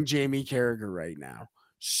riding Jamie Carragher right now.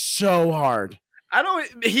 So hard.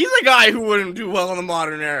 He's a guy who wouldn't do well in the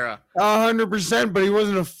modern era. 100%, but he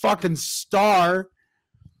wasn't a fucking star.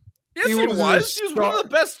 Yes, he was. He was one of the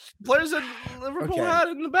best players that Liverpool had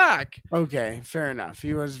in the back. Okay, fair enough.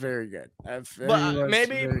 He was very good. But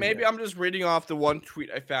maybe I'm just reading off the one tweet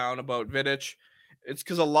I found about Vidic. It's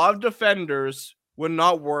because a lot of defenders would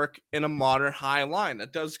not work in a modern high line.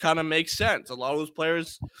 That does kind of make sense. A lot of those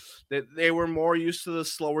players, they were more used to the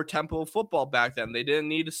slower tempo of football back then. They didn't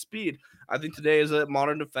need a speed. I think today as a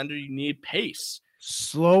modern defender, you need pace.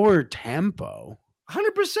 Slower tempo?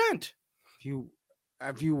 100%.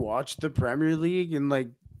 Have you watched the Premier League in like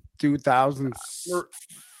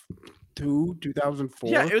 2002, 2004?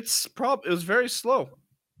 Yeah, it was very slow.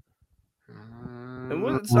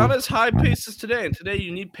 It's not as high pace as today, and today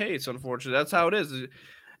you need pace. Unfortunately, that's how it is.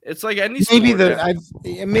 It's like any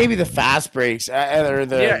maybe the fast breaks or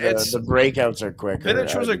the breakouts are quicker.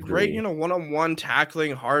 Vidic was a great, one-on-one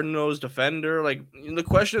tackling, hard-nosed defender. Like the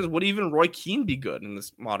question is, would even Roy Keane be good in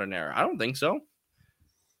this modern era? I don't think so.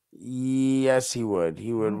 Yes, he would.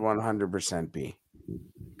 He would 100% be.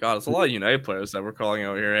 God, it's a lot of United players that we're calling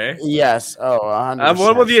out here, eh? Yes. 100%.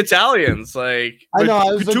 What about the Italians? Like I know I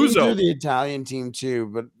was looking through the Italian team too,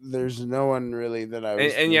 but there's no one really that I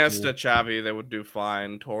was. And yes, the Xavi, they would do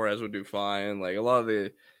fine. Torres would do fine. Like a lot of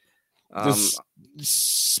the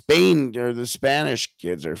Spain or the Spanish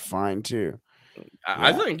kids are fine too.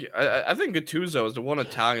 I think Gattuso is the one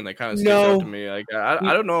Italian that kind of sticks out to me. Like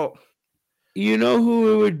I don't know. You know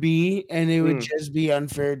who it would be, and it would just be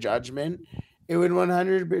unfair judgment. It would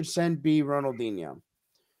 100% be Ronaldinho,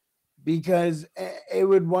 because it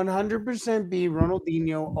would 100% be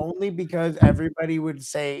Ronaldinho only because everybody would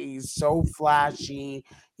say he's so flashy.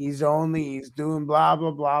 He's doing blah,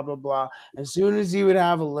 blah, blah, blah, blah. As soon as he would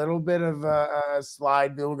have a little bit of a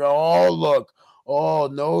slide, people go, oh, look. Oh,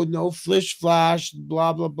 no flish flash,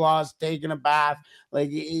 blah, blah, blah. He's taking a bath. Like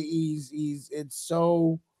it's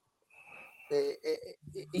so...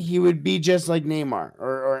 he would be just like Neymar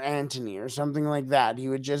or Antony or something like that. He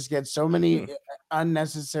would just get so many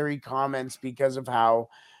unnecessary comments because of how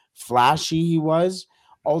flashy he was.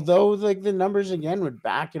 Although like the numbers again would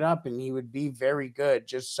back it up and he would be very good.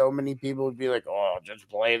 Just so many people would be like, oh, just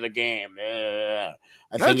play the game.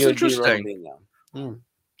 That's interesting.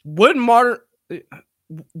 Would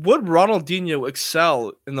Ronaldinho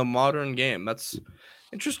excel in the modern game? That's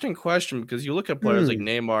interesting question, because you look at players like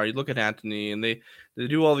Neymar, you look at Antony, and they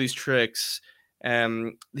do all these tricks,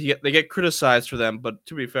 and they get criticized for them. But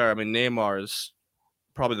to be fair, I mean, Neymar is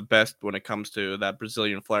probably the best when it comes to that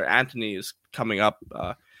Brazilian flair. Antony is coming up,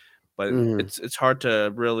 but it's hard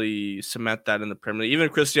to really cement that in the Premier League. Even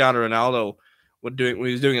Cristiano Ronaldo when he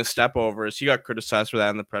was doing his step overs, he got criticized for that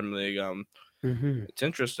in the Premier League. It's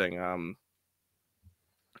interesting.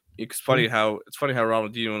 It's funny how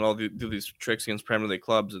Ronaldinho and all do these tricks against Premier League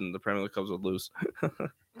clubs, and the Premier League clubs would lose.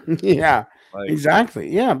 Yeah,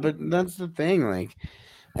 exactly. Yeah, but that's the thing. Like,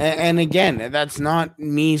 And again, that's not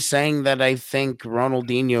me saying that I think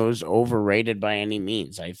Ronaldinho is overrated by any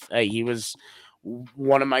means. He was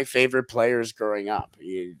one of my favorite players growing up.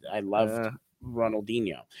 I loved Yeah.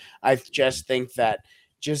 Ronaldinho. I just think that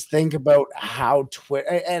just think about how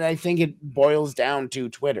Twitter, and I think it boils down to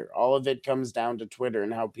Twitter. All of it comes down to Twitter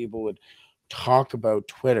and how people would talk about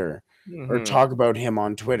Twitter or Mm-hmm. talk about him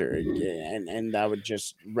on Twitter, and that would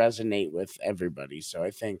just resonate with everybody. So I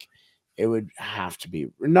think it would have to be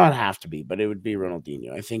not have to be, but it would be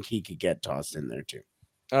Ronaldinho. I think he could get tossed in there too.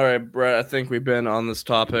 All right, Brett. I think we've been on this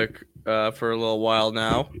topic for a little while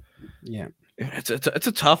now. Yeah. It's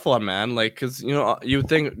a tough one, man. Like, cause you would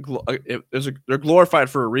think they're glorified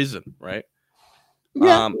for a reason, right?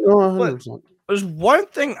 Yeah. No, But 100%. there's one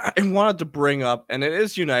thing I wanted to bring up, and it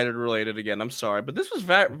is United related again. I'm sorry, but this was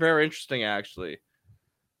very very interesting actually.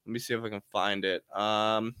 Let me see if I can find it.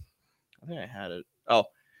 I think I had it. Oh,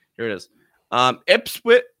 here it is.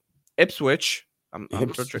 Ipswich. I'm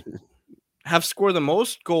butchering, have scored the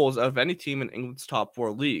most goals out of any team in England's top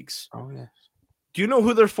 4 leagues. Oh yeah. Do you know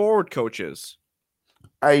who their forward coach is?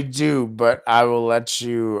 I do, but I will let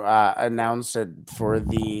you announce it for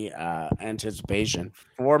the anticipation.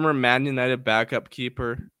 Former Man United backup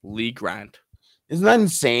keeper Lee Grant. Isn't that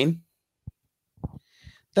insane?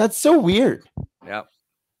 That's so weird. Yep.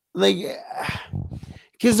 Like,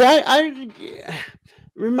 because I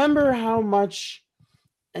remember how much,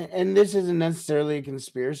 and this isn't necessarily a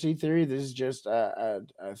conspiracy theory. This is just a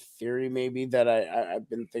theory maybe that I've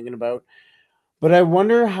been thinking about. But I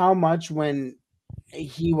wonder how much when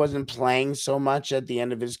he wasn't playing so much at the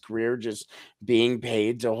end of his career, just being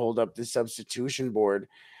paid to hold up the substitution board.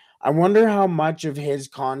 I wonder how much of his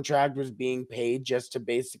contract was being paid just to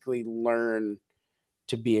basically learn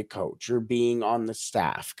to be a coach or being on the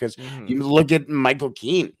staff. Because you look at Michael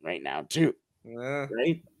Keane right now, too, Yeah.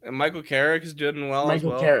 right? And Michael Carrick is doing well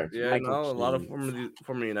Michael as well. Carrick. Yeah, Michael a lot of Keane.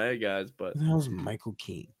 former United guys, but Who the hell's Michael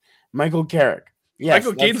Keane? Michael Carrick. Yes,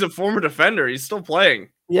 Michael Keane's a former defender. He's still playing.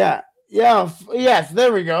 Yeah. Yeah. Yes.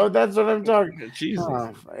 There we go. That's what I'm talking. Jesus.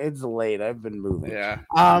 Oh, it's late. I've been moving. Yeah.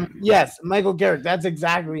 Yes, Michael Carrick. That's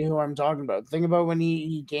exactly who I'm talking about. Think about when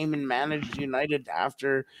he came and managed United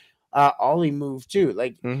after Ollie moved too.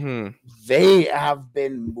 Like they have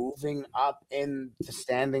been moving up in the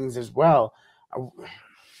standings as well.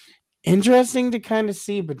 Interesting to kind of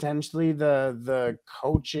see potentially the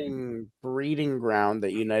coaching breeding ground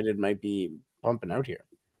that United might be pumping out here.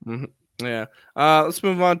 Yeah. Let's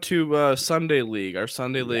move on to Sunday League. Our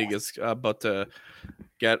Sunday League is about to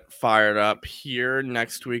get fired up here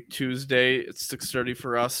next week, Tuesday. It's 6:30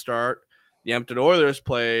 for us start. The Hampton Oilers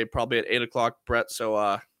play probably at 8 o'clock, Brett. So,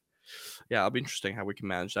 yeah, it'll be interesting how we can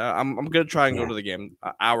manage that. I'm going to try and go to the game,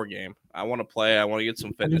 our game. I want to play. I want to get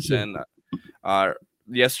some fitness in.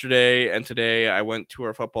 Yesterday and today, I went to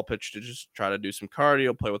our football pitch to just try to do some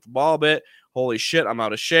cardio, play with the ball a bit. Holy shit, I'm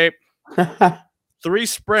out of shape. 3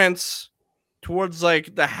 sprints towards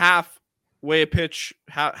like the halfway pitch,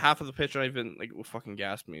 half of the pitch. Not even like will fucking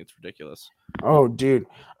gas me. It's ridiculous. Oh, dude,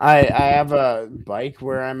 I have a bike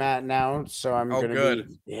where I'm at now, so I'm gonna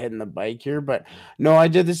be hitting the bike here. But no, I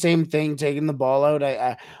did the same thing, taking the ball out.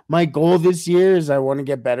 I my goal this year is I want to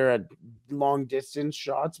get better at long distance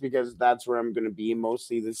shots because that's where I'm going to be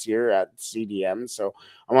mostly this year at CDM. So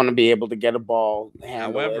I want to be able to get a ball,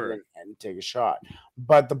 handle it, and take a shot.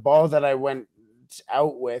 But the ball that I went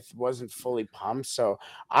out with wasn't fully pumped, so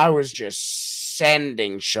I was just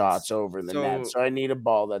sending shots over the net. So I need a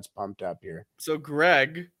ball that's pumped up here. So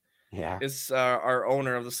Greg is our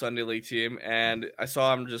owner of the Sunday League team, and I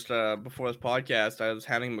saw him just before this podcast. I was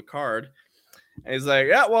handing him a card, and he's like,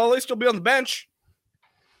 yeah, well, at least you'll be on the bench.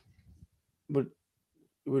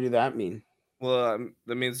 What did that mean? Well,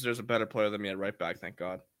 that means there's a better player than me at right back, thank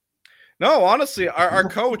God. No, honestly, our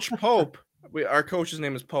coach, Pope, our coach's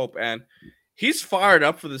name is Pope, and he's fired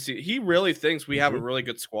up for the season. He really thinks we have a really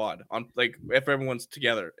good squad on, like, if everyone's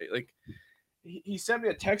together. Like, he sent me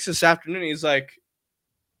a text this afternoon. He's like,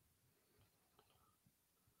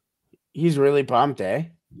 he's really pumped, eh?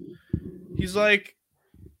 He's like,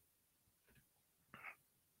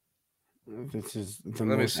 this is the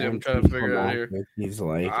let me see. I'm trying to figure it out here. He's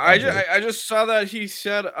like, I just saw that he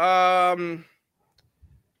said, I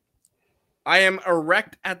am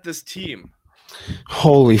erect at this team.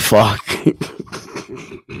 Holy fuck.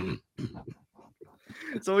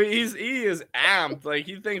 So he is amped. Like,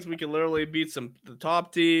 he thinks we can literally beat the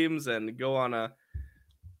top teams and go on a.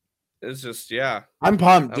 It's just, yeah. I'm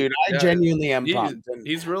pumped, dude. I genuinely am pumped.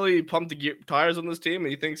 He's really pumped to get tires on this team,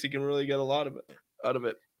 and he thinks he can really get a lot of it out of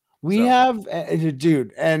it. We have,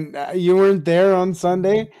 dude, and you weren't there on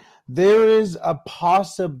Sunday. There is a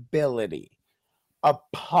possibility a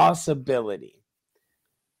possibility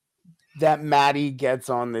that Maddie gets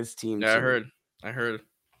on this team. Yeah, too. I heard.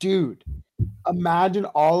 Dude, imagine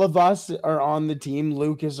all of us are on the team.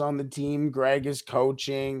 Luke is on the team. Greg is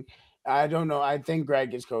coaching. I don't know. I think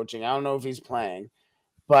Greg is coaching. I don't know if he's playing.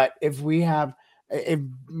 But if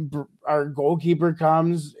our goalkeeper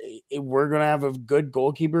comes, we're going to have a good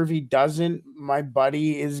goalkeeper. If he doesn't, my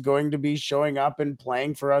buddy is going to be showing up and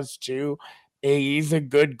playing for us too. He's a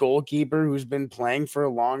good goalkeeper who's been playing for a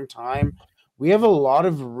long time. We have a lot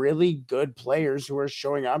of really good players who are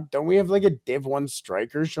showing up. Don't we have like a Div 1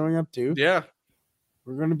 striker showing up too? Yeah.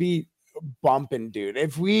 We're going to be bumping, dude.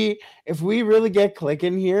 If we really get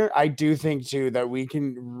clicking here, I do think too that we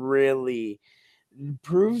can really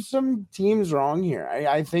prove some teams wrong here.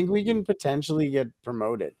 I think we can potentially get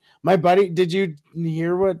promoted. My buddy, did you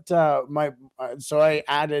hear what so I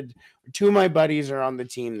added 2 of my buddies are on the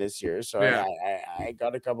team this year. So Yeah. I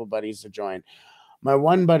got a couple buddies to join. My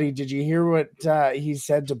one buddy, did you hear what he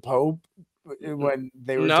said to Pope when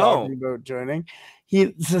they were talking about joining?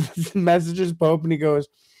 He messages Pope and he goes,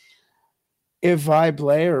 if I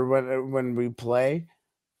play or when we play,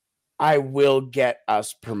 I will get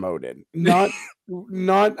us promoted. Not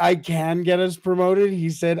I can get us promoted.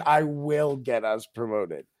 He said, I will get us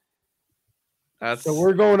promoted. So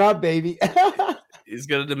we're going up, baby. He's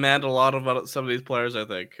going to demand a lot of some of these players, I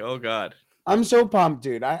think. Oh, God. I'm so pumped,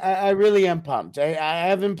 dude. I really am pumped. I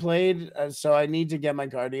haven't played, so I need to get my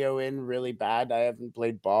cardio in really bad. I haven't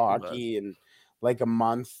played ball hockey in like a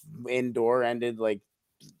month. Indoor ended like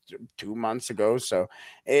 2 months ago, so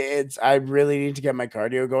I really need to get my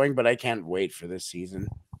cardio going, but I can't wait for this season.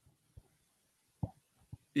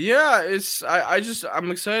 Yeah,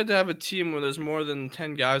 I'm excited to have a team where there's more than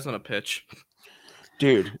 10 guys on a pitch.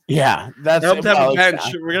 Dude, yeah, that's I hope to have a bench.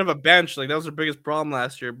 Exactly. We're gonna have a bench. Like that was our biggest problem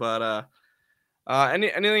last year. But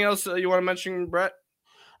anything else you want to mention, Brett?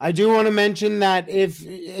 I do want to mention that if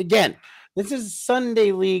again, this is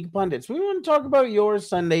Sunday League Pundits. We want to talk about your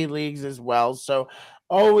Sunday leagues as well. So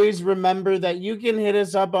always remember that you can hit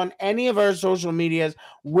us up on any of our social medias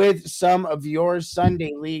with some of your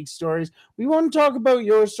Sunday League stories. We want to talk about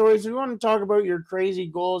your stories. We want to talk about your crazy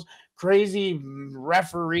goals, crazy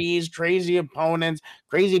referees, crazy opponents,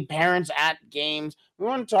 crazy parents at games. We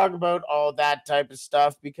want to talk about all that type of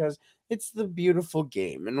stuff because it's the beautiful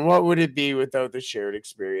game. And what would it be without the shared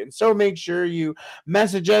experience? So make sure you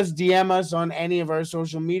message us, DM us on any of our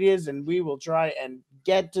social medias, and we will try and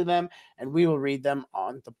get to them, and we will read them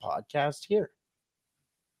on the podcast here.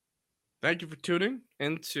 Thank you for tuning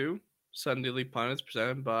into Sunday League Pundits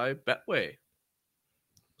presented by Betway.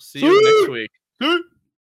 See you next week.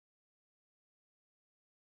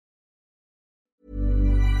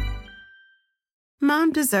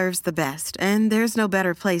 Mom deserves the best, and there's no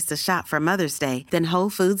better place to shop for Mother's Day than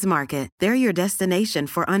Whole Foods Market. They're your destination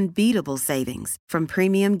for unbeatable savings, from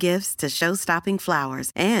premium gifts to show-stopping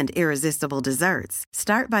flowers and irresistible desserts.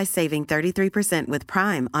 Start by saving 33% with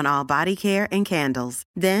Prime on all body care and candles.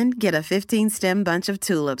 Then get a 15-stem bunch of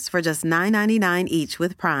tulips for just $9.99 each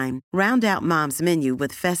with Prime. Round out Mom's menu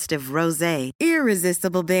with festive rosé,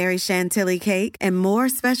 irresistible berry chantilly cake, and more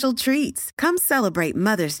special treats. Come celebrate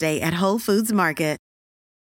Mother's Day at Whole Foods Market.